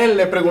delante de él,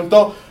 le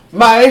preguntó: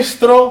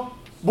 Maestro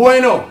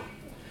bueno,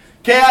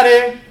 ¿qué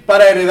haré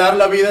para heredar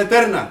la vida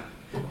eterna?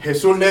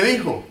 Jesús le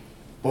dijo: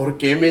 ¿por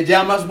qué me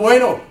llamas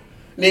bueno?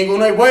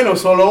 Ninguno es bueno,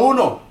 solo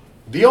uno,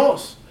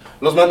 Dios.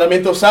 Los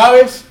mandamientos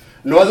sabes: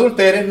 no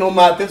adulteres, no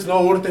mates,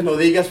 no hurtes, no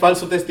digas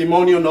falso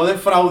testimonio, no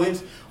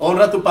defraudes,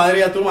 honra a tu padre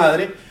y a tu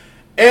madre.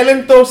 Él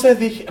entonces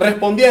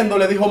respondiendo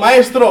le dijo: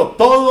 Maestro,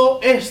 todo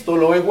esto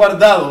lo he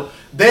guardado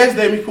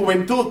desde mi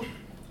juventud.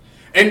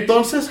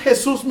 Entonces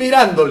Jesús,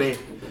 mirándole,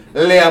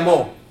 le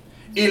amó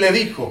y le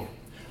dijo: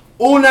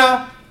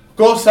 una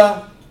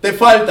cosa te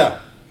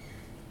falta.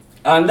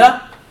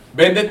 Anda,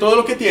 vende todo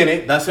lo que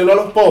tienes, dáselo a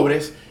los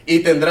pobres y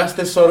tendrás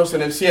tesoros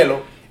en el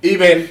cielo. Y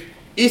ven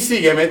y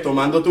sígueme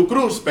tomando tu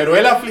cruz. Pero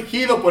él,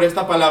 afligido por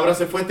esta palabra,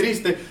 se fue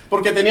triste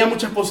porque tenía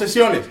muchas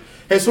posesiones.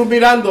 Jesús,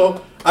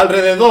 mirando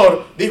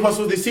alrededor, dijo a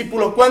sus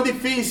discípulos: cuán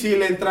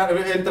difícil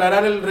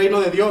entrarán en el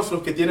reino de Dios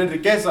los que tienen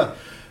riquezas.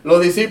 Los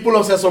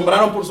discípulos se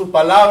asombraron por sus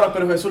palabras,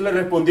 pero Jesús les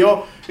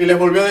respondió y les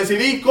volvió a decir: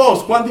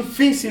 hijos, cuán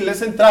difícil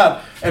es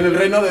entrar en el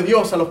reino de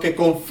Dios a los que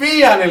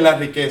confían en las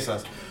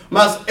riquezas.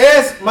 Mas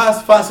es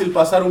más fácil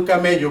pasar un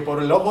camello por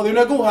el ojo de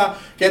una aguja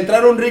que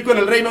entrar un rico en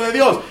el reino de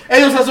Dios.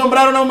 Ellos se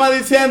asombraron aún más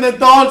diciendo: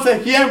 entonces,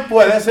 ¿quién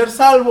puede ser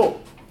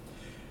salvo?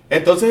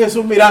 Entonces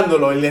Jesús,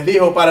 mirándolo, y les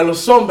dijo: para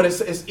los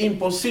hombres es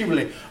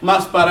imposible,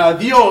 mas para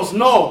Dios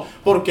no,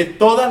 porque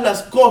todas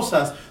las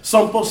cosas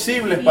son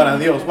posibles para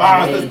Dios.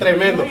 ¡Wow! Esto es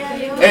tremendo.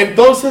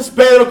 Entonces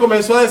Pedro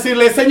comenzó a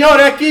decirle: Señor,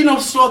 aquí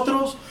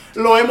nosotros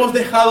lo hemos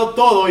dejado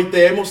todo y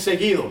te hemos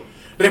seguido.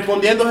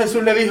 Respondiendo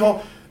Jesús le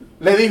dijo: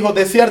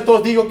 de cierto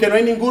os digo que no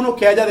hay ninguno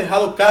que haya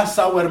dejado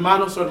casa o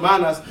hermanos o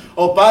hermanas,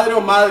 o padre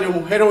o madre, o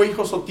mujer o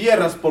hijos o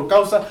tierras por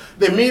causa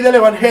de mí y del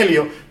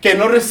evangelio, que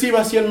no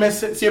reciba 100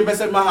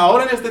 veces más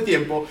ahora en este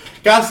tiempo,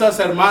 casas,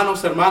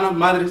 hermanos, hermanas,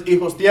 madres,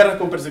 hijos, tierras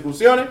con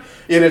persecuciones,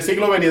 y en el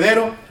siglo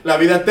venidero la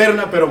vida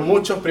eterna. Pero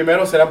muchos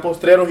primeros serán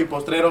postreros y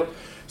postreros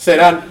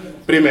serán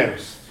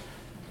primeros.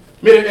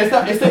 Miren,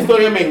 esta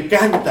historia me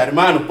encanta,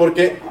 hermano,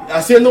 porque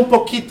haciendo un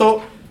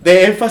poquito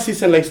de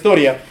énfasis en la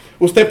historia,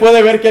 usted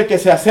puede ver que el que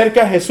se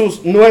acerca a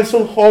Jesús no es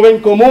un joven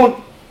común.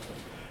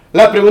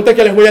 La pregunta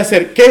que les voy a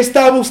hacer: ¿qué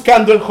está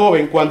buscando el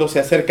joven cuando se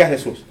acerca a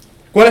Jesús?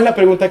 ¿Cuál es la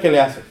pregunta que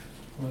le hace?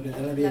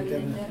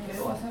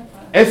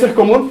 ¿Eso es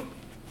común?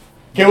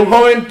 Que un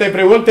joven te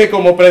pregunte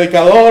como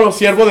predicador o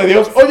siervo de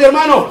Dios: oye,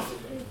 hermano,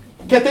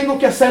 ¿qué tengo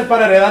que hacer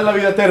para heredar la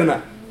vida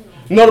eterna?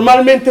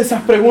 Normalmente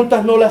esas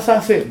preguntas no las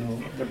hace.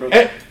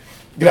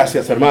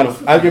 Gracias, hermano.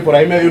 Alguien por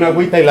ahí me dio una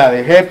agüita y la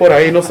dejé por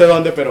ahí, no sé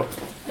dónde, pero...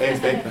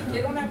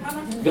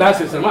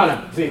 Gracias,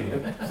 hermana. Sí,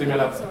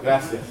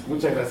 gracias.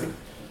 Muchas gracias.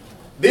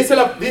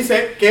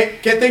 Dice que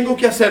 ¿qué tengo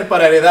que hacer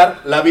para heredar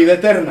la vida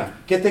eterna?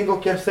 ¿Qué tengo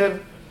que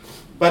hacer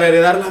para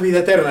heredar la vida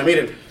eterna?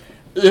 Miren,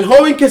 el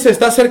joven que se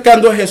está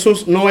acercando a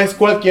Jesús no es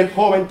cualquier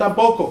joven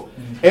tampoco.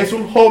 Es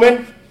un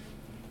joven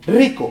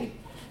rico.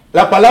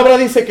 La palabra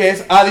dice que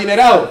es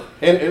adinerado.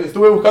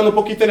 Estuve buscando un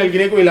poquito en el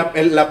griego y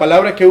la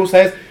palabra que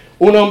usa es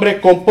un hombre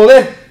con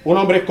poder, un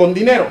hombre con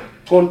dinero,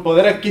 con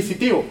poder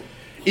adquisitivo.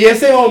 Y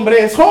ese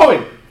hombre es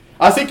joven.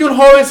 Así que un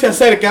joven se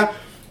acerca,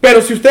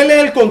 pero si usted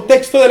lee el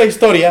contexto de la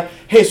historia,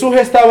 Jesús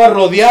estaba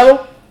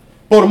rodeado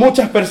por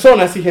muchas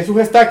personas y Jesús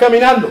está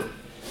caminando.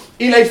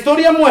 Y la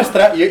historia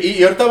muestra,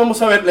 y ahorita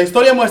vamos a ver, la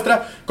historia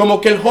muestra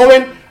como que el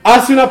joven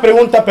hace una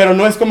pregunta, pero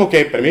no es como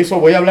que, permiso,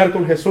 voy a hablar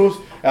con Jesús,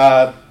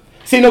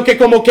 sino que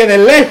como que de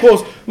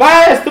lejos: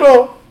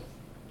 maestro,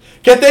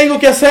 ¿qué tengo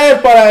que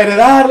hacer para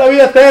heredar la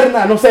vida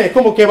eterna? No sé,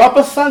 como que va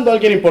pasando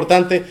alguien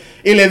importante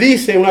y le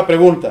dice una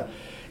pregunta.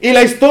 Y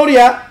la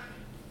historia,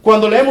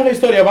 cuando leemos la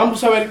historia,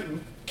 vamos a ver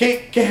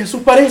que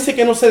Jesús parece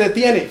que no se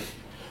detiene.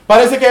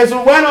 Parece que Jesús,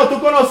 bueno,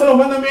 tú conoces los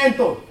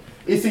mandamientos.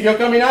 Y siguió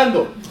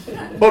caminando.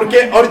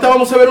 Porque ahorita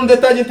vamos a ver un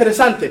detalle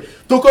interesante.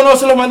 Tú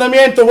conoces los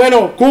mandamientos,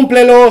 bueno,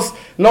 cúmplelos.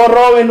 No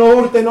robes, no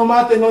hurtes, no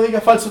mates, no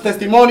digas falso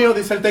testimonio,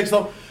 dice el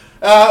texto.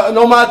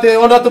 No mates,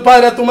 honra a tu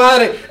padre, a tu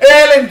madre.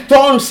 Él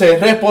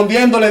entonces,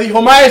 respondiendo, le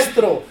dijo: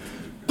 maestro,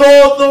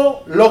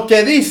 todo lo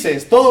que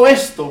dices, todo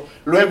esto,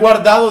 lo he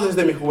guardado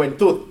desde mi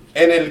juventud.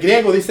 En el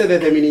griego dice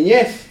desde mi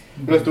niñez.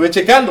 Lo estuve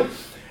checando.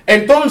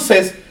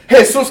 Entonces,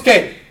 Jesús,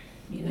 ¿qué?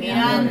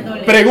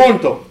 Mirándole.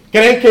 Pregunto,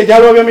 ¿creen que ya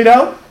lo había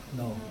mirado?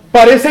 No.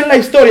 Parece en la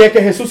historia que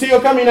Jesús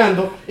siguió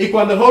caminando y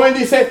cuando el joven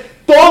dice: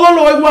 todo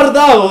lo he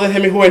guardado desde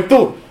mi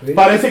juventud,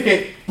 parece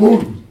que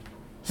 ¡pum!,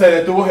 se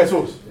detuvo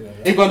Jesús.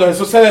 Y cuando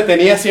Jesús se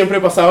detenía siempre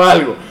pasaba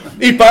algo.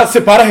 Y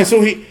se para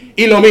Jesús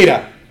y lo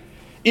mira.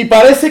 Y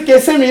parece que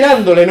ese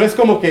mirándole no es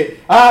como que,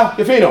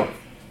 qué fino,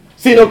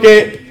 sino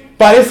que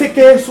parece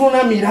que es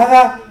una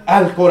mirada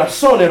al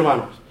corazón,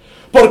 hermanos.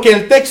 Porque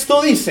el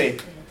texto dice: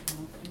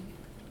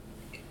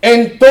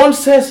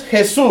 entonces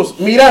Jesús,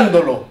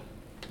 mirándolo,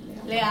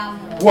 le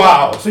amo.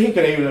 Wow, eso es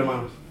increíble,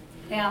 hermanos.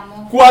 Le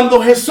amo.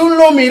 Cuando Jesús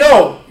lo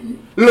miró,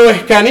 lo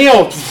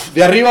escaneó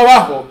de arriba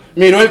abajo,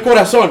 miró el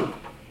corazón.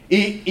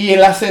 Y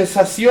la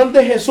sensación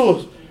de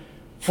Jesús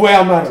fue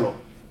amarlo.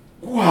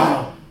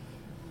 ¡Wow!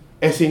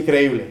 Es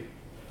increíble,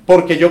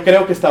 porque yo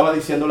creo que estaba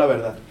diciendo la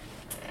verdad.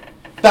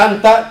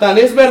 Tan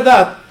es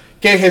verdad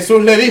que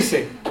Jesús le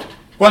dice,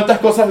 ¿cuántas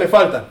cosas le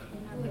faltan?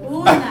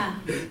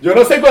 Una. Yo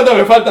no sé cuántas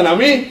me faltan a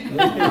mí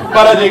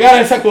para llegar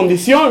a esa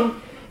condición,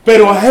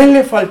 pero a él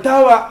le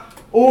faltaba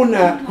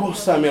una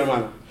cosa, mi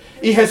hermano.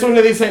 Y Jesús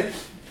le dice,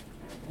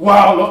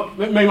 wow,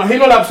 me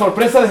imagino la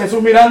sorpresa de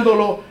Jesús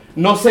mirándolo,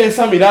 no sé,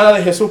 esa mirada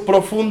de Jesús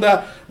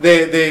profunda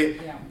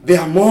de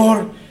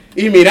amor,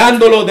 y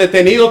mirándolo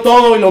detenido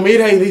todo, y lo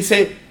mira y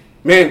dice,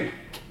 men,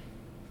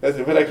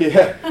 espera aquí,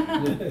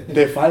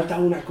 te falta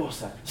una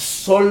cosa,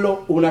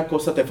 solo una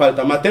cosa te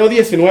falta. Mateo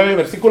 19,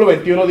 versículo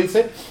 21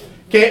 dice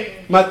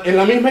que en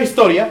la misma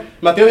historia,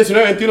 Mateo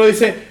 19, 21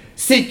 dice,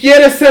 si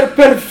quieres ser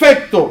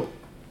perfecto.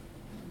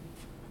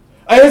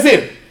 Es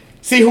decir,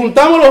 si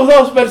juntamos las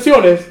dos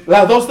versiones,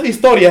 las dos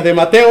historias de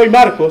Mateo y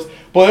Marcos,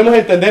 podemos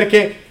entender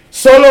que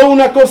solo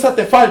una cosa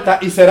te falta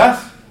y serás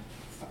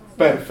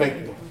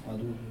perfecto.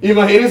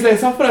 Imagínense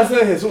esa frase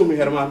de Jesús, mis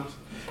hermanos.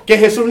 Que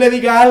Jesús le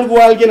diga algo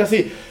a alguien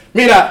así.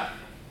 Mira,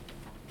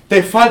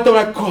 te falta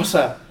una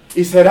cosa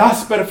y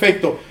serás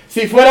perfecto.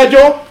 Si fuera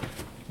yo,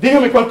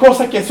 dígame cuál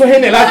cosa, que eso es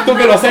en el acto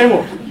que lo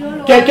hacemos.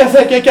 ¿Qué hay que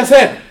hacer? ¿Qué hay que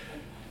hacer?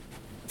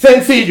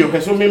 Sencillo,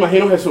 Jesús, me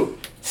imagino Jesús.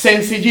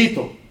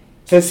 Sencillito.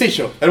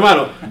 Sencillo,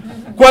 hermano.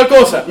 ¿Cuál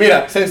cosa?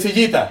 Mira,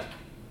 sencillita.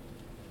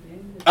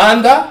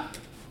 Anda,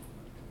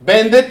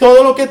 vende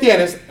todo lo que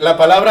tienes. La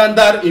palabra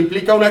andar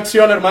implica una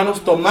acción,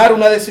 hermanos, tomar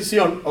una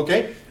decisión, ¿ok?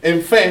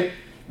 En fe.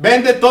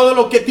 Vende todo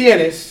lo que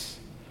tienes,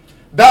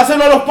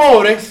 dáselo a los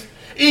pobres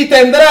y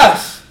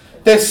tendrás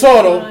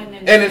tesoro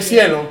en el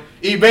cielo.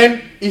 Y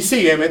ven y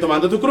sígueme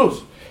tomando tu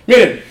cruz.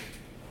 Miren,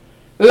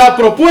 la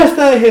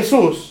propuesta de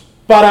Jesús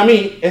para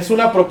mí es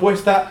una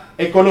propuesta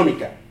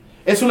económica.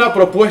 Es una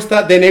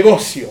propuesta de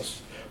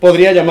negocios,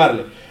 podría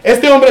llamarle.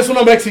 Este hombre es un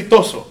hombre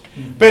exitoso,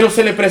 pero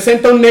se le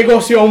presenta un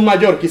negocio aún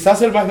mayor,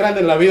 quizás el más grande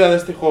en la vida de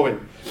este joven.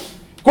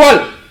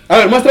 ¿Cuál? A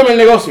ver, muéstrame el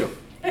negocio.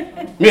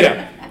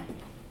 Mira.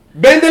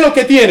 Vende lo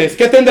que tienes.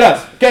 ¿Qué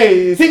tendrás?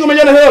 ¿Qué? $5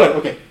 millones.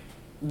 Ok.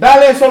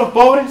 Dale eso a los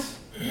pobres.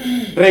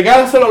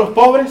 Regálaselo a los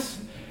pobres.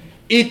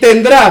 Y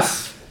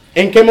tendrás.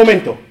 ¿En qué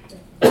momento?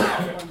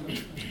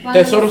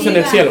 Tesoros en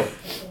el cielo.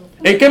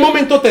 ¿En qué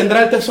momento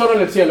tendrá el tesoro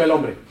en el cielo el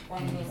hombre?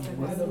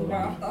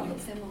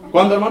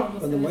 ¿Cuándo, hermano?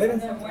 Cuando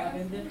mueran.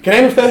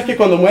 ¿Creen ustedes que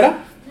cuando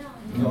muera?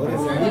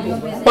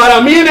 Para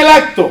mí en el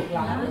acto.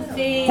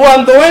 Sí.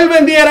 Cuando él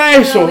vendiera La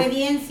eso,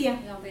 obediencia.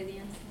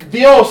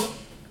 Dios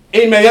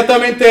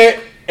inmediatamente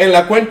en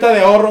la cuenta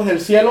de ahorros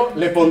del cielo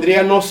le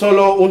pondría no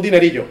solo un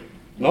dinerillo,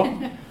 ¿no?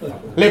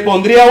 Le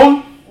pondría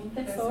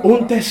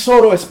un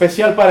tesoro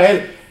especial para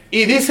él.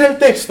 Y dice el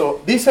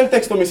texto,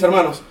 mis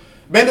hermanos,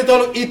 vende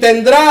todo y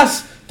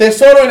tendrás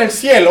tesoro en el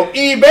cielo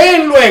y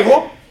ven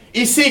luego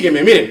y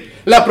sígueme. Miren,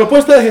 la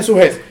propuesta de Jesús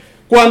es,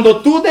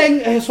 cuando tú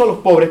den eso a los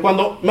pobres,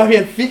 cuando más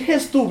bien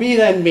fijes tu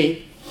vida en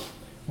mí,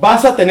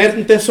 vas a tener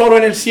un tesoro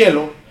en el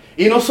cielo.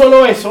 Y no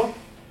solo eso,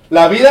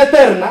 la vida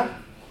eterna,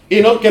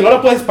 y que no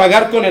la puedes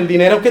pagar con el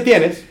dinero que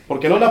tienes,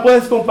 porque no la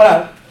puedes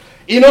comprar.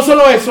 Y no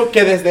solo eso,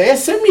 que desde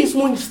ese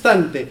mismo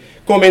instante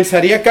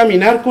comenzaría a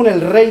caminar con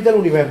el Rey del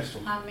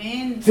universo.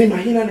 Amén. ¿Se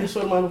imaginan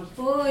eso, hermanos?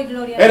 Uy,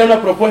 gloria a ¿Era Dios.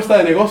 una propuesta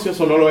de negocios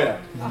o no lo era?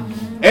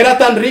 ¿Era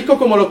tan rico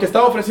como lo que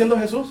estaba ofreciendo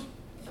Jesús?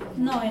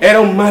 No, Era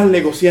un mal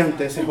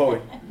negociante ese joven.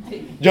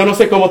 Yo no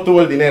sé cómo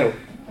tuvo el dinero,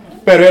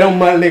 pero era un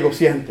mal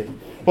negociante.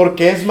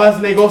 Porque es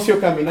más negocio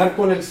caminar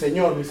con el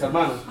Señor, mis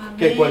hermanos,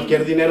 que Amén.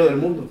 cualquier dinero del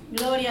mundo.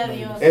 Gloria a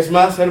Dios. Es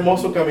más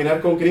hermoso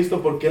caminar con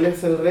Cristo porque Él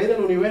es el Rey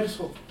del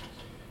universo.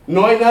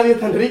 No hay nadie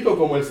tan rico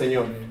como el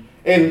Señor.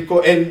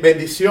 En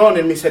bendición,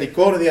 en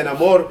misericordia, en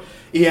amor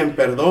y en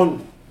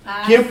perdón.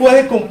 ¿Quién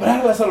puede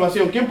comprar la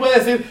salvación? ¿Quién puede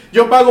decir,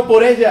 yo pago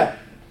por ella?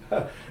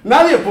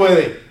 Nadie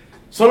puede.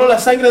 Solo la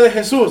sangre de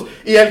Jesús.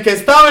 Y el que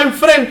estaba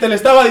enfrente le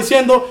estaba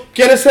diciendo,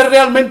 ¿quieres ser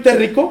realmente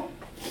rico?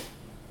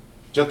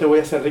 Yo te voy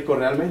a hacer rico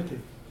realmente.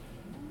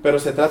 Pero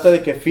se trata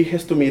de que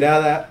fijes tu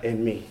mirada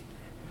en mí.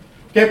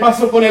 ¿Qué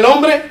pasó con el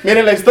hombre?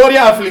 Miren la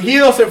historia,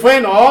 afligido se fue.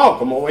 No,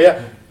 ¿cómo voy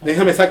a...?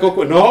 Déjame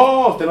saco...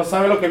 No, usted no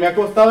sabe lo que me ha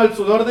costado el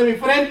sudor de mi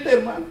frente,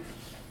 hermano.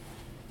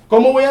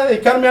 ¿Cómo voy a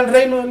dedicarme al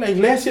reino de la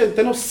iglesia?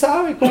 Usted no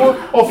sabe cómo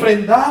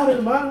ofrendar,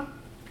 hermano.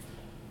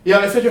 Y a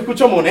veces yo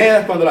escucho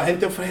monedas cuando la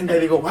gente ofrenda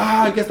y digo,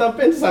 wow, ¿qué están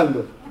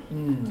pensando?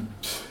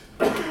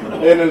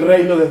 En el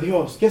reino de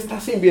Dios. ¿Qué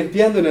estás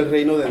invirtiendo en el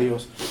reino de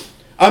Dios?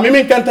 A mí me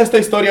encanta esta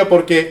historia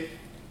porque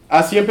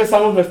así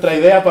empezamos nuestra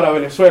idea para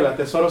Venezuela,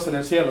 Tesoros en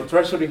el Cielo,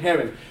 Treasure in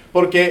Heaven.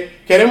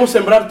 Porque queremos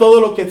sembrar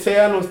todo lo que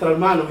sea a nuestras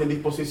manos en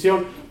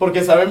disposición,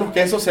 porque sabemos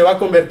que eso se va a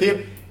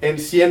convertir en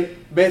 100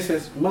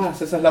 veces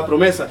más. Esa es la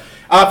promesa.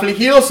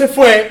 Afligido se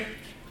fue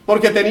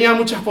porque tenía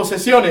muchas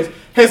posesiones.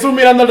 Jesús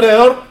mirando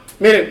alrededor,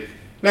 miren,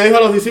 le dijo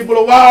a los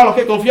discípulos, wow, los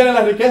que confían en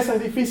las riquezas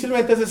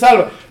difícilmente se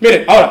salvan.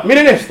 Miren, ahora,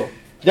 miren esto.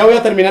 Ya voy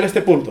a terminar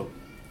este punto.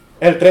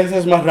 El 3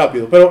 es más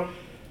rápido, pero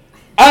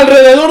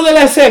alrededor de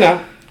la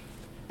escena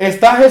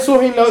está Jesús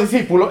y los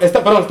discípulos,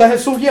 está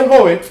Jesús y el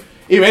joven,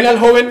 y ven al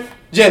joven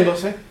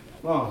yéndose.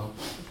 No,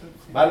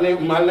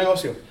 mal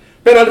negocio.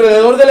 Pero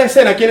alrededor de la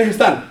escena, ¿quiénes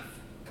están?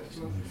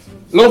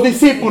 Los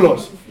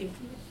discípulos.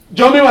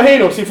 Yo me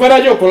imagino, si fuera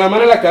yo con la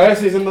mano en la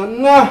cabeza diciendo,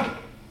 no,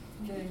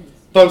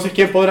 entonces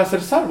 ¿quién podrá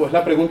ser salvo? Es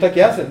la pregunta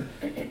que hacen.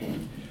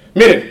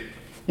 Miren,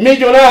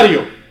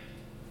 millonario,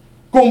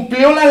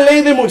 cumplió la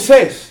ley de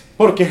Moisés,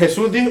 porque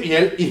Jesús dijo,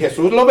 y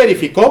Jesús lo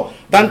verificó,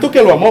 tanto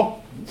que lo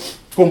amó.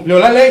 Cumplió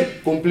la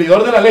ley,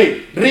 cumplidor de la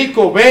ley,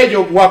 rico,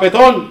 bello,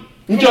 guapetón,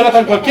 un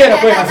Jonathan cualquiera,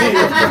 pues así.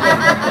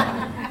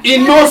 Y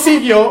no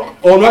siguió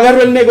o no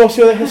agarró el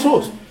negocio de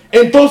Jesús.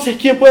 Entonces,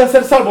 ¿quién puede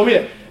ser salvo?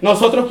 Mire,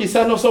 nosotros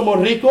quizás no somos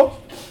ricos,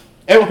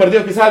 hemos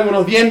perdido quizás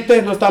algunos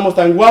dientes, no estamos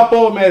tan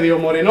guapos, medio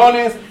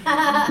morenones,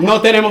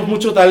 no tenemos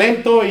mucho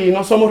talento y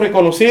no somos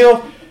reconocidos.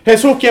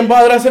 Jesús, ¿quién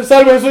podrá ser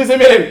salvo? Jesús dice,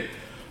 miren,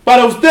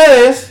 para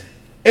ustedes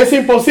es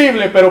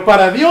imposible, pero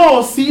para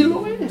Dios sí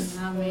lo es.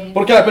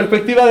 Porque la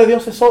perspectiva de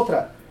Dios es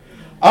otra.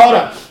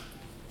 Ahora,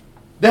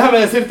 déjame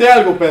decirte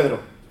algo, Pedro.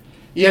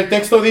 Y el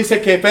texto dice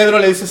que Pedro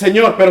le dice,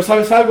 Señor, pero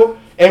 ¿sabes algo?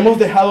 Hemos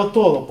dejado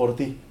todo por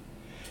ti.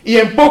 Y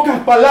en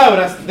pocas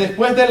palabras,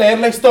 después de leer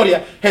la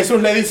historia,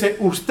 Jesús le dice,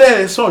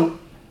 ustedes son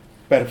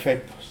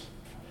perfectos,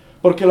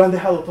 porque lo han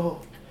dejado todo.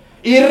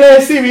 Y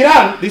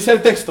recibirán, dice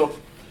el texto,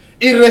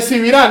 y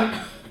recibirán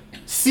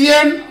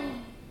 100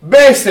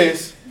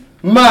 veces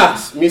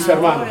más, mis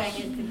hermanos.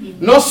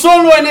 No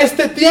solo en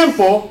este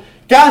tiempo,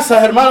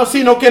 casas, hermanos,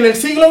 sino que en el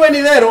siglo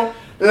venidero,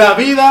 la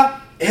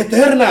vida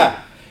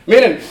eterna.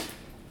 Miren,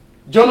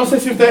 yo no sé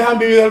si ustedes han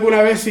vivido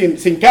alguna vez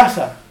sin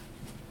casa.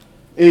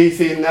 Y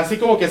sin, así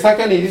como que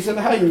sacan y dicen,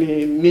 ay,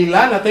 ni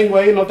lana tengo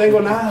ahí, no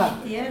tengo nada.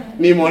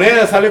 Ni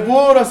moneda, sale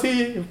puro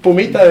así,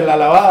 pumita de la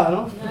lavada,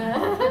 ¿no?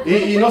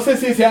 Y no sé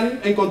si se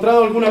han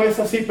encontrado alguna vez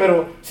así,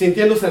 pero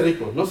sintiéndose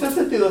ricos. ¿No se han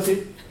sentido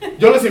así?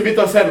 Yo les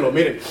invito a hacerlo.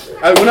 Miren,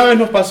 alguna vez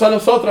nos pasó a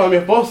nosotros, a mi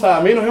esposa,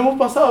 a mí nos hemos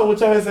pasado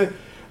muchas veces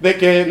de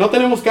que no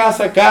tenemos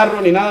casa, carro,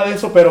 ni nada de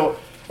eso, pero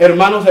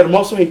hermanos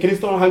hermosos en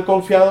Cristo nos han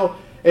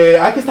confiado.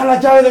 Aquí están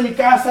las llaves de mi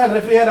casa, el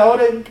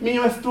refrigerador es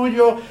mío, es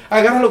tuyo,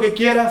 agarra lo que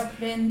quieras.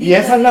 Bendito y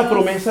esa es la Dios.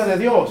 promesa de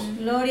Dios.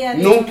 Gloria a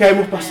Dios. Nunca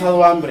hemos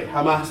pasado hambre,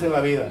 jamás en la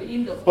vida.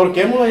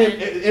 Porque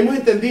hemos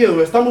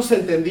entendido, estamos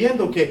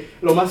entendiendo que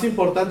lo más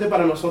importante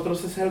para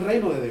nosotros es el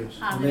reino de Dios.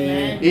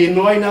 Amén. Y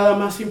no hay nada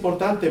más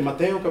importante.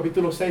 Mateo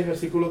capítulo 6,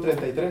 versículo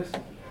 33.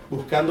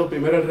 Buscando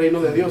primero el reino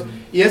de Dios.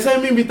 Y esa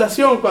es mi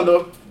invitación.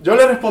 Cuando yo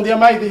le respondí a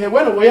Mike, dije,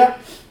 bueno,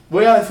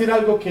 voy a decir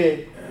algo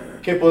que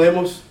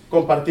podemos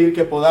compartir,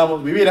 que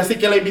podamos vivir. Así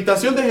que la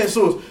invitación de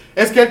Jesús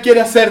es que Él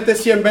quiere hacerte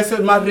 100 veces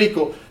más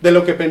rico de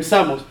lo que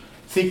pensamos,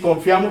 si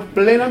confiamos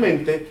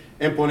plenamente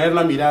en poner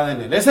la mirada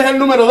en Él. Ese es el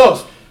número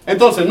 2.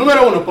 Entonces,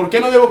 número 1, ¿por qué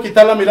no debo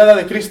quitar la mirada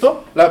de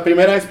Cristo? La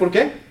primera es ¿por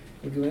qué?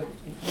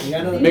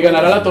 Me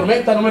ganará la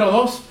tormenta. Número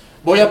 2,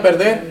 voy a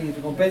perder mi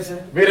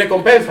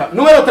recompensa.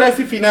 Número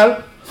 3 y final,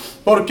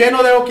 ¿por qué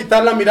no debo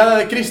quitar la mirada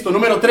de Cristo?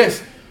 Número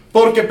 3,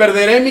 porque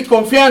perderé mi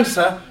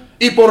confianza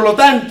y por lo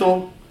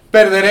tanto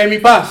perderé mi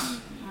paz.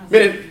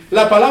 Miren,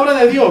 la palabra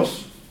de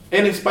Dios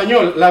en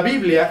español, la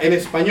Biblia en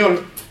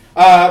español,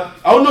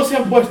 aún no se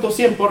han puesto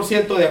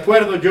 100% de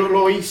acuerdo. Yo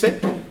lo hice,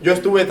 yo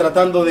estuve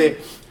tratando de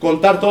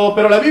contar todo,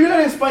 pero la Biblia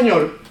en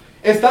español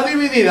está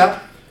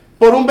dividida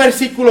por un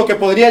versículo que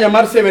podría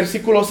llamarse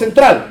versículo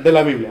central de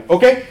la Biblia,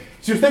 ¿ok?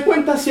 Si usted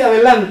cuenta hacia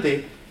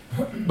adelante,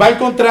 va a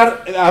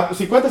encontrar,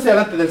 si cuenta hacia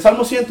adelante del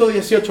Salmo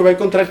 118, va a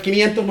encontrar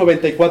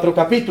 594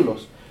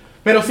 capítulos.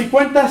 Pero si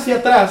cuenta hacia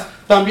atrás,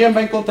 también va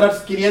a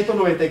encontrar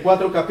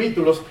 594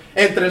 capítulos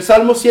entre el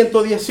Salmo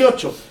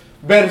 118,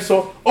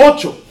 verso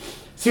 8.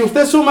 Si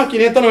usted suma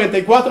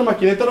 594 más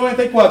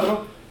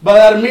 594, va a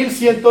dar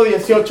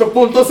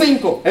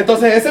 1118.5.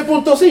 Entonces ese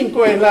punto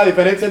 5 es la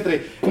diferencia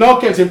entre, no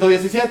que el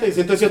 117 y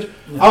 118.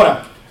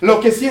 Ahora, lo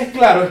que sí es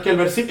claro es que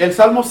el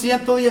Salmo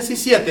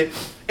 117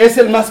 es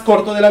el más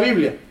corto de la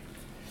Biblia.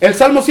 El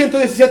Salmo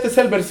 117 es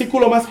el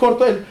versículo más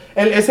corto,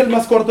 es el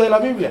más corto de la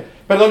Biblia.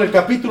 Perdón, el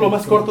capítulo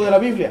más corto de la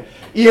Biblia.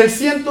 Y el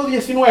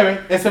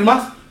 119 es el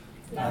más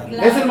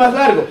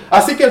largo.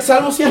 Así que el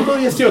Salmo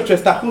 118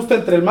 está justo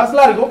entre el más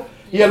largo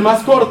y el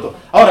más corto.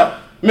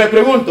 Ahora, me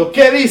pregunto,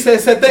 ¿qué dice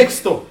ese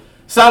texto?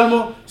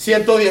 Salmo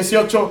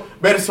 118,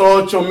 verso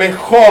 8.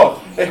 Mejor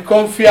es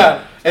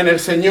confiar en el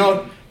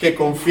Señor que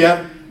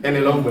confiar en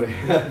el hombre.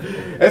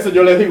 Eso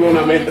yo les digo un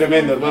amén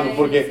tremendo, hermano,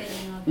 porque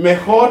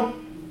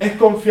mejor es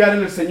confiar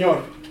en el Señor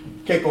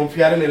que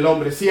confiar en el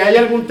hombre. Si hay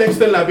algún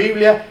texto en la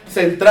Biblia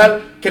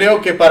central,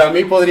 creo que para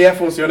mí podría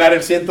funcionar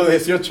el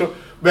 118,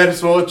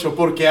 verso 8,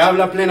 porque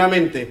habla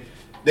plenamente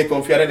de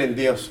confiar en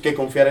Dios que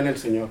confiar en el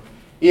Señor.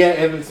 Y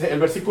el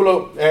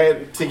versículo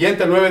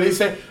siguiente, el 9,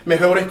 dice,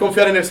 mejor es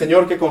confiar en el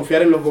Señor que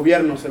confiar en los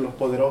gobiernos, en los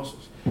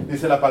poderosos,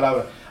 dice la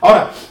palabra.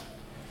 Ahora,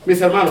 mis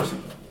hermanos,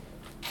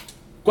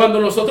 cuando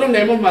nosotros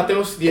leemos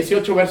Mateo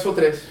 18, verso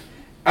 3,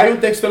 hay un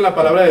texto en la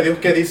palabra de Dios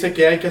que dice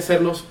que hay que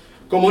hacernos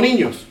como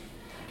niños.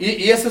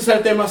 Y ese es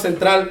el tema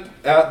central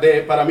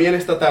para mí en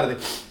esta tarde,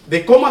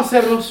 de cómo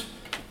hacernos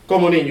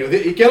como niños.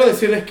 Y quiero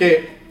decirles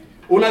que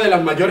una de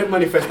las mayores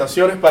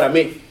manifestaciones para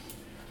mí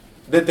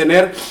de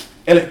tener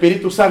el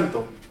Espíritu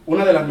Santo,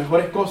 una de las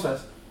mejores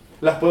cosas,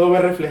 las puedo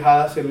ver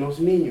reflejadas en los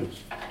niños.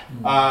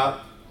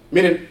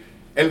 Miren,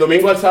 El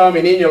domingo alzaba a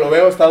mi niño, lo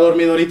veo, está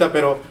dormido ahorita,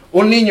 pero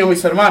un niño,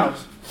 mis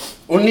hermanos,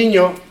 un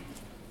niño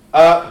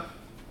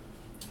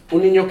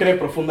cree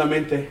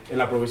profundamente en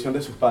la provisión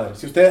de sus padres.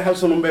 Si ustedes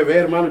alzan un bebé,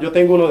 hermano, yo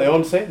tengo uno de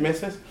 11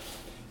 meses,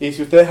 y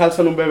si ustedes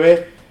alzan un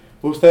bebé,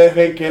 ustedes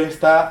ven que él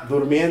está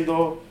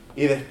durmiendo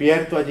y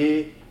despierto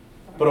allí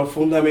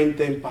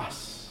profundamente en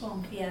paz.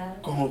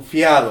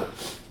 Confiado.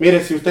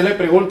 Mire, si usted le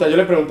pregunta, yo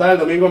le preguntaba el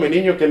domingo a mi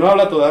niño que no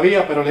habla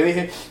todavía, pero le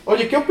dije,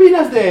 oye, ¿qué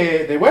opinas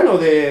de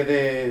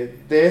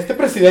este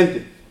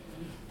presidente?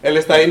 Él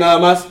está ahí nada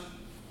más.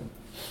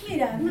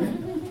 Mira.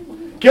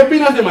 ¿Qué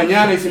opinas de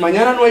mañana? Y si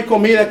mañana no hay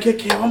comida, ¿qué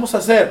vamos a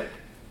hacer?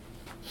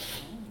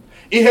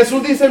 Y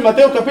Jesús dice en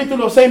Mateo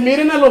capítulo 6,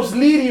 miren a los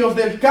lirios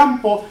del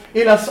campo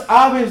y las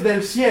aves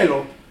del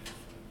cielo,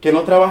 que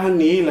no trabajan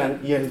ni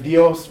hilan, y el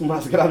Dios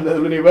más grande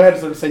del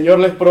universo, el Señor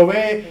les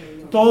provee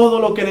todo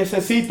lo que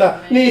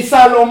necesita. Ni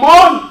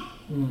Salomón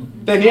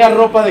tenía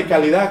ropa de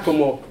calidad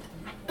como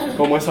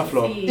esa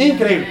flor.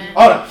 Increíble.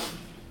 Ahora,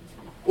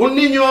 un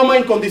niño ama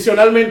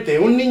incondicionalmente,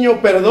 un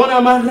niño perdona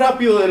más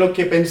rápido de lo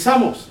que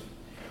pensamos.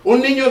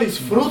 Un niño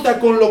disfruta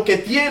con lo que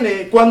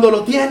tiene cuando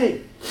lo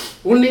tiene.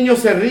 Un niño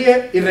se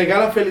ríe y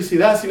regala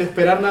felicidad sin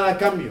esperar nada a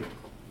cambio.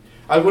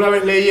 Alguna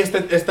vez leí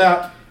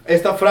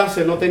esta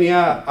frase, no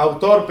tenía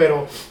autor,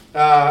 pero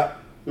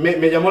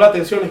me llamó la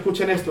atención.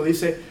 Escuchen esto,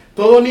 dice: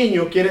 todo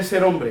niño quiere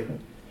ser hombre,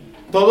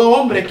 todo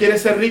hombre quiere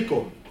ser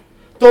rico,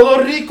 todo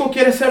rico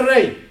quiere ser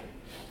rey,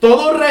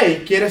 todo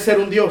rey quiere ser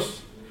un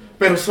Dios,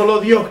 pero solo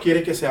Dios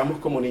quiere que seamos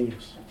como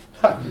niños.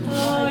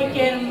 Ay,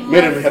 qué hermoso.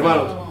 Miren, mis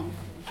hermanos,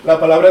 la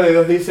palabra de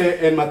Dios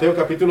dice en Mateo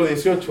capítulo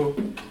 18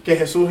 que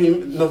Jesús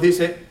nos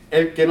dice: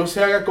 el que no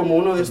se haga como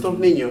uno de estos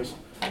niños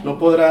no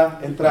podrá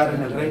entrar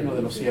en el reino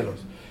de los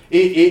cielos.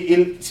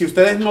 Y si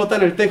ustedes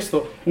notan el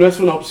texto, no es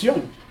una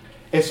opción,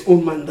 es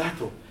un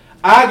mandato.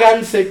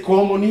 Háganse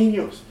como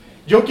niños.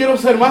 Yo quiero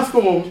ser más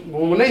como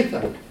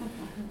Nathan.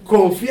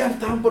 Confiar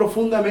tan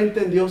profundamente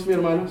en Dios, mis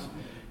hermanos,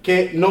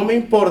 que no me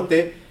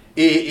importe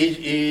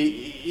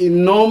y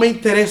no me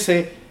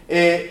interese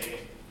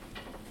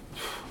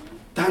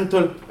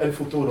tanto el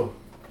futuro.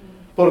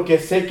 Porque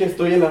sé que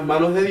estoy en las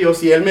manos de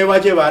Dios y Él me va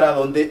a llevar a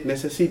donde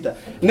necesita.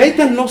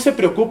 Nathan no se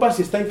preocupa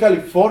si está en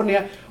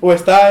California o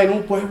está en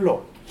un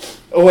pueblo,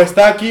 o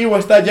está aquí o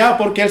está allá,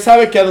 porque Él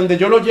sabe que a donde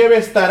yo lo lleve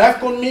estará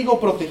conmigo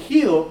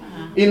protegido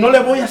y no le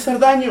voy a hacer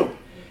daño.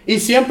 Y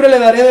siempre le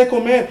daré de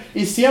comer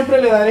y siempre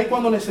le daré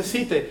cuando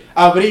necesite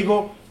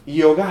abrigo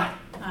y hogar.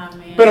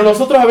 Amén. Pero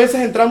nosotros a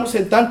veces entramos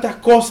en tantas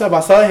cosas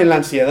basadas en la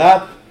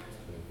ansiedad,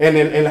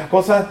 en las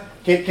cosas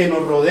que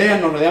nos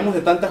rodeamos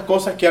de tantas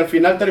cosas que al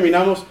final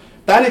terminamos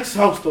tan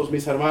exhaustos,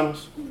 mis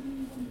hermanos,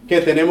 que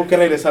tenemos que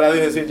regresar a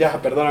Dios y decir: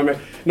 ya, perdóname,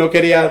 no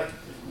quería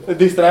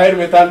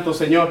distraerme tanto,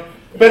 Señor.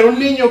 Pero un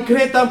niño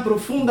cree tan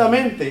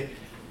profundamente,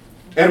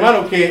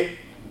 hermano, que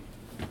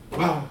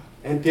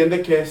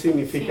entiende qué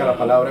significa la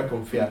palabra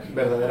confiar,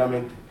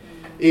 verdaderamente.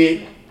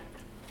 Y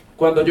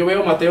cuando yo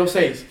veo Mateo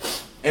 6,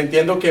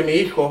 entiendo que mi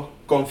hijo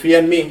confía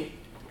en mí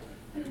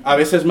a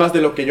veces más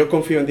de lo que yo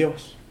confío en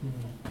Dios.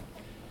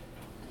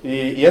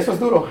 Y eso es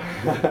duro,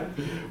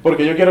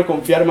 porque yo quiero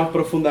confiar más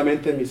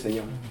profundamente en mi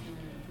Señor.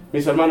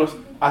 Mis hermanos,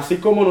 así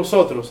como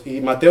nosotros,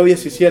 y Mateo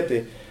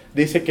 17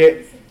 dice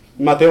que,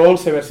 Mateo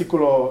 11,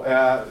 versículo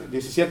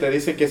 17,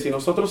 dice que si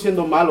nosotros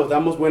siendo malos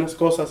damos buenas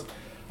cosas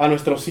a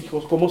nuestros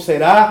hijos, ¿cómo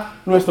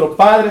será nuestro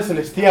Padre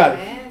Celestial?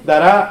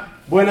 Dará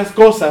buenas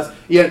cosas.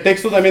 Y el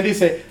texto también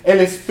dice, el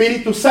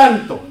Espíritu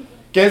Santo,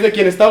 que es de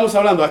quien estamos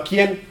hablando, ¿a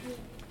quién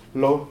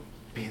lo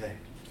pide?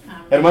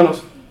 Amén.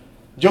 Hermanos,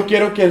 yo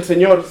quiero que el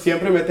Señor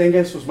siempre me tenga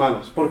en sus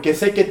manos, porque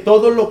sé que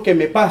todo lo que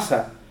me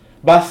pasa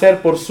va a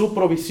ser por su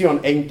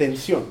provisión e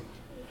intención.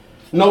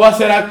 No va a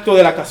ser acto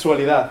de la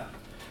casualidad.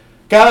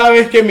 Cada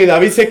vez que mi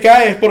David se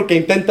cae es porque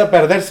intenta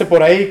perderse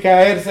por ahí,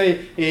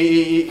 caerse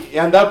y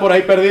andar por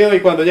ahí perdido,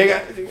 y cuando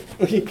llega,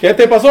 ¿qué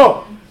te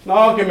pasó?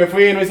 No, que me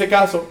fui y no hice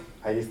caso.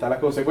 Ahí está la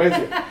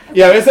consecuencia.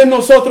 Y a veces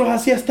nosotros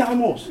así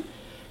estamos.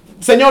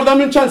 Señor,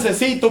 dame un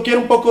chancecito,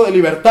 quiero un poco de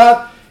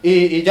libertad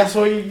y ya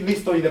soy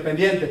listo,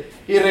 independiente.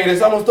 Y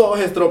regresamos todos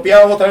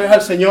estropeados otra vez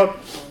al Señor,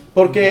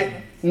 porque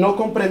no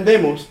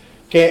comprendemos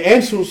que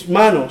en sus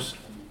manos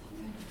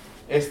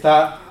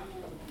está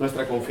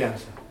nuestra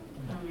confianza.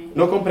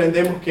 No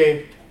comprendemos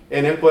que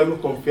en Él podemos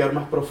confiar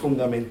más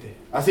profundamente.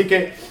 Así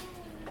que,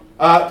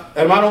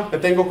 hermano,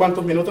 ¿tengo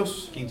cuántos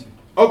minutos? 15.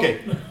 Ok,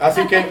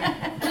 así que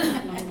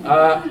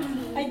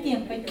Hay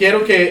tiempo.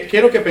 quiero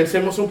que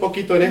pensemos un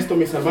poquito en esto,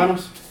 mis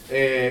hermanos.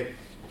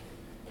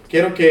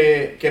 Quiero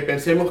que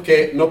pensemos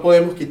que no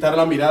podemos quitar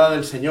la mirada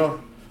del Señor,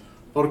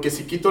 porque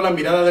si quito la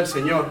mirada del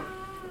Señor,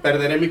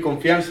 perderé mi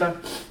confianza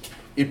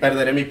y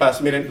perderé mi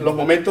paz. Miren, los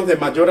momentos de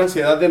mayor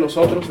ansiedad de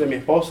nosotros, de mi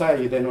esposa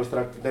y de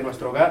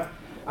nuestro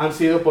hogar, han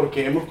sido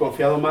porque hemos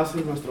confiado más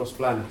en nuestros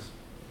planes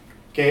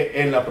que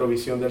en la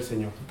provisión del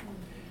Señor.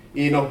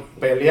 Y nos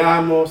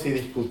peleamos y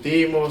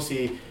discutimos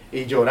y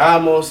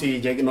lloramos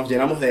y nos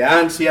llenamos de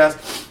ansias,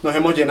 nos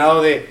hemos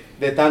llenado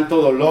de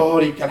tanto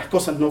dolor y que las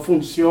cosas no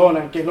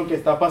funcionan, qué es lo que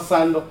está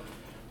pasando.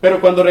 Pero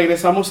cuando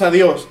regresamos a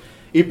Dios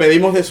y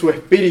pedimos de su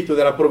Espíritu,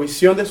 de la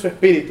provisión de su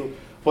Espíritu,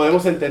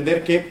 podemos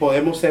entender que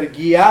podemos ser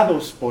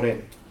guiados por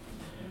Él.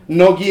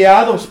 No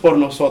guiados por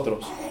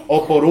nosotros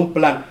o por un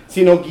plan,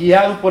 sino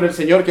guiados por el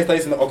Señor que está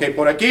diciendo, ok,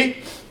 por aquí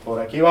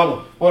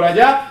vamos, por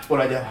allá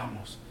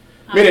vamos.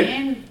 Amén.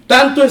 Miren,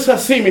 tanto es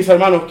así, mis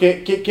hermanos,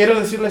 que quiero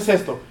decirles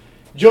esto.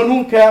 Yo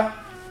nunca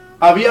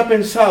había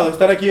pensado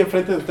estar aquí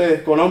enfrente de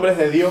ustedes con hombres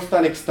de Dios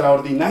tan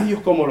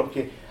extraordinarios como los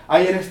que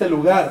hay en este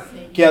lugar,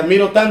 que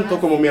admiro tanto,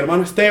 como mi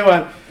hermano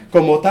Esteban,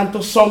 como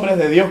tantos hombres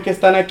de Dios que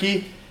están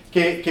aquí,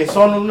 que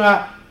son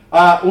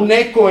un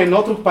eco en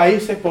otros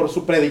países por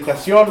su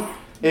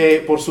predicación,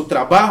 por su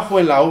trabajo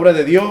en la obra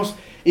de Dios.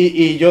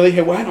 Y yo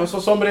dije, bueno,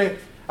 esos hombres,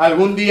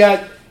 algún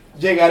día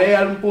llegaré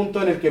a un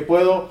punto en el que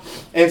puedo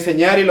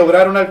enseñar y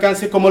lograr un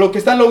alcance como lo que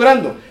están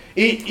logrando.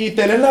 Y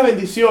tener la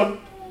bendición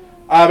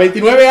a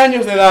 29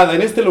 años de edad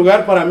en este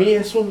lugar, para mí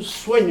es un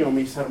sueño,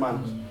 mis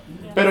hermanos.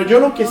 Pero yo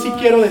lo que sí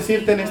quiero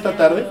decirte en esta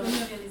tarde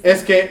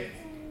es que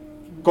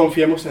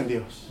confiemos en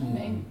Dios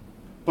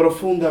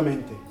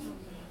profundamente.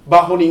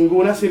 Bajo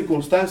ninguna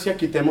circunstancia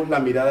quitemos la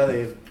mirada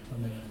de Él.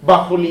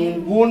 Bajo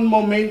ningún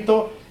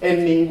momento,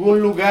 en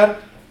ningún lugar,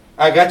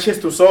 agaches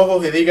tus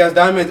ojos y digas,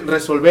 dame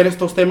resolver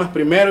estos temas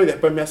primero y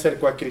después me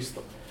acerco a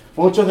Cristo.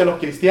 Muchos de los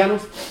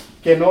cristianos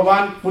que no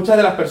van, muchas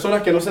de las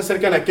personas que no se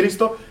acercan a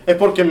Cristo es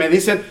porque me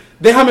dicen,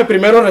 déjame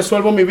primero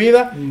resuelvo mi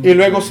vida y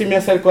luego sí me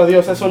acerco a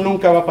Dios. Eso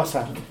nunca va a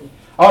pasar.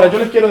 Ahora, yo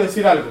les quiero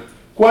decir algo.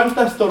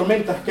 ¿Cuántas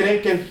tormentas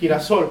creen que el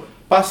girasol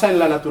pasa en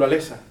la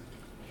naturaleza?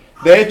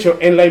 De hecho,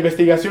 en la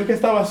investigación que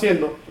estaba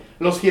haciendo,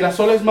 los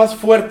girasoles más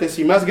fuertes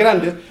y más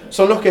grandes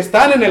son los que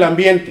están en el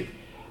ambiente,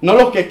 no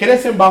los que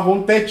crecen bajo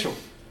un techo.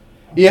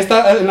 Y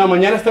en la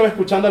mañana estaba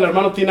escuchando al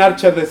hermano Tim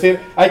Archer decir,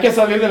 hay que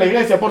salir de la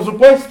iglesia, por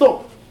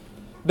supuesto,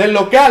 del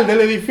local,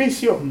 del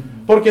edificio,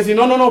 porque si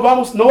no, no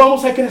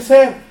vamos a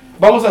crecer.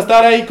 Vamos a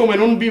estar ahí como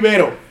en un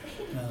vivero.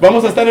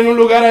 Vamos a estar en un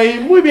lugar ahí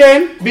muy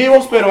bien,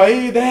 vivos, pero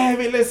ahí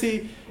débiles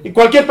y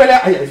cualquier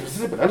pelea,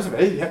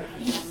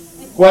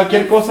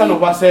 cualquier cosa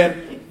nos va a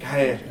hacer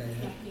caer.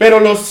 Pero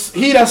los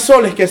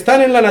girasoles que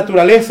están en la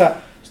naturaleza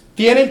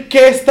tienen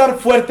que estar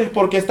fuertes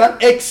porque están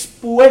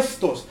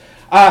expuestos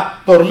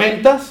a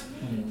tormentas,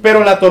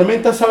 pero la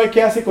tormenta, ¿sabe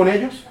qué hace con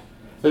ellos?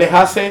 Les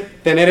hace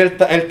tener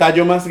el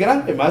tallo más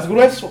grande, más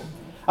grueso.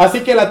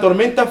 Así que la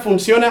tormenta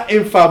funciona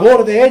en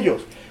favor de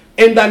ellos.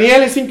 En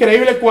Daniel es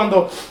increíble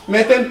cuando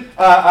meten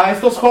a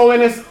estos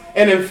jóvenes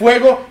en el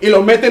fuego y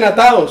los meten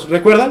atados,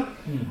 ¿recuerdan?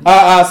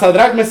 A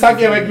Sadrach, Mesach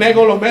y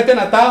Abednego los meten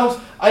atados,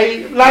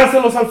 ahí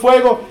lánzalos al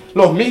fuego.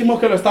 Los mismos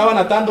que lo estaban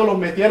atando los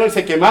metieron y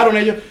se quemaron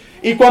ellos.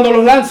 Y cuando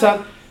los lanzan,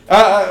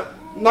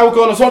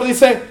 Nabucodonosor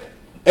dice,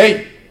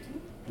 hey,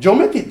 yo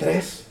metí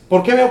 3,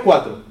 ¿por qué veo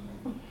 4?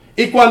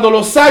 Y cuando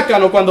los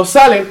sacan o cuando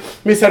salen,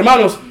 mis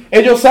hermanos,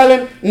 ellos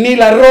salen, ni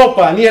la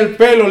ropa ni el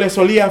pelo les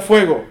olía a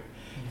fuego.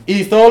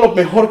 Y todo lo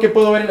mejor que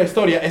puedo ver en la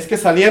historia es que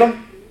salieron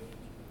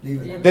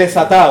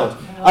desatados.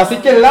 Así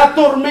que la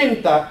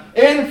tormenta,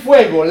 el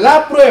fuego,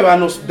 la prueba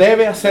nos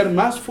debe hacer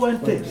más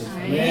fuertes.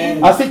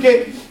 Así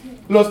que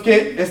los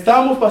que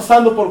estamos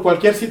pasando por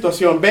cualquier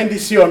situación,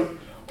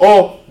 bendición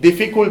o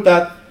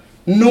dificultad,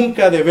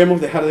 nunca debemos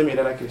dejar de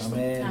mirar a Cristo.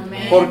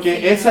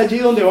 Porque es allí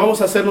donde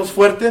vamos a hacernos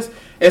fuertes,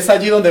 es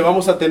allí donde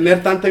vamos a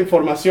tener tanta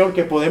información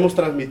que podemos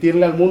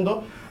transmitirle al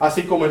mundo,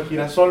 así como el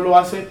girasol lo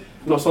hace.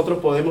 Nosotros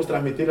podemos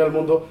transmitir al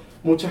mundo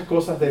muchas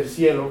cosas del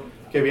cielo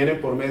que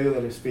vienen por medio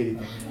del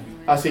Espíritu.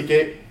 Así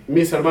que,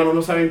 mis hermanos,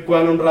 no saben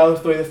cuán honrado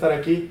estoy de estar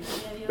aquí.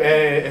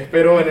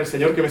 Espero en el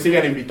Señor que me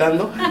sigan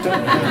invitando.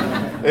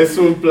 Es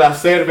un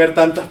placer ver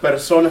tantas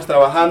personas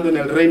trabajando en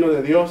el reino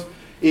de Dios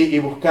y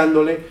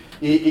buscándole.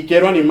 Y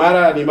quiero animar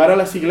a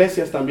las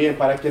iglesias también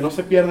para que no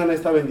se pierdan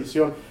esta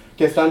bendición,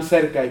 que están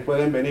cerca y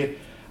pueden venir.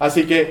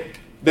 Así que,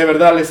 de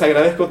verdad, les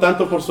agradezco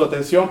tanto por su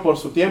atención, por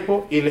su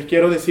tiempo, y les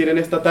quiero decir en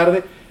esta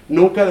tarde,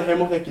 nunca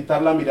dejemos de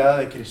quitar la mirada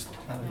de Cristo.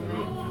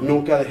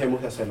 Nunca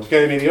dejemos de hacerlo.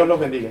 Que mi Dios los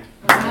bendiga.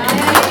 Amén.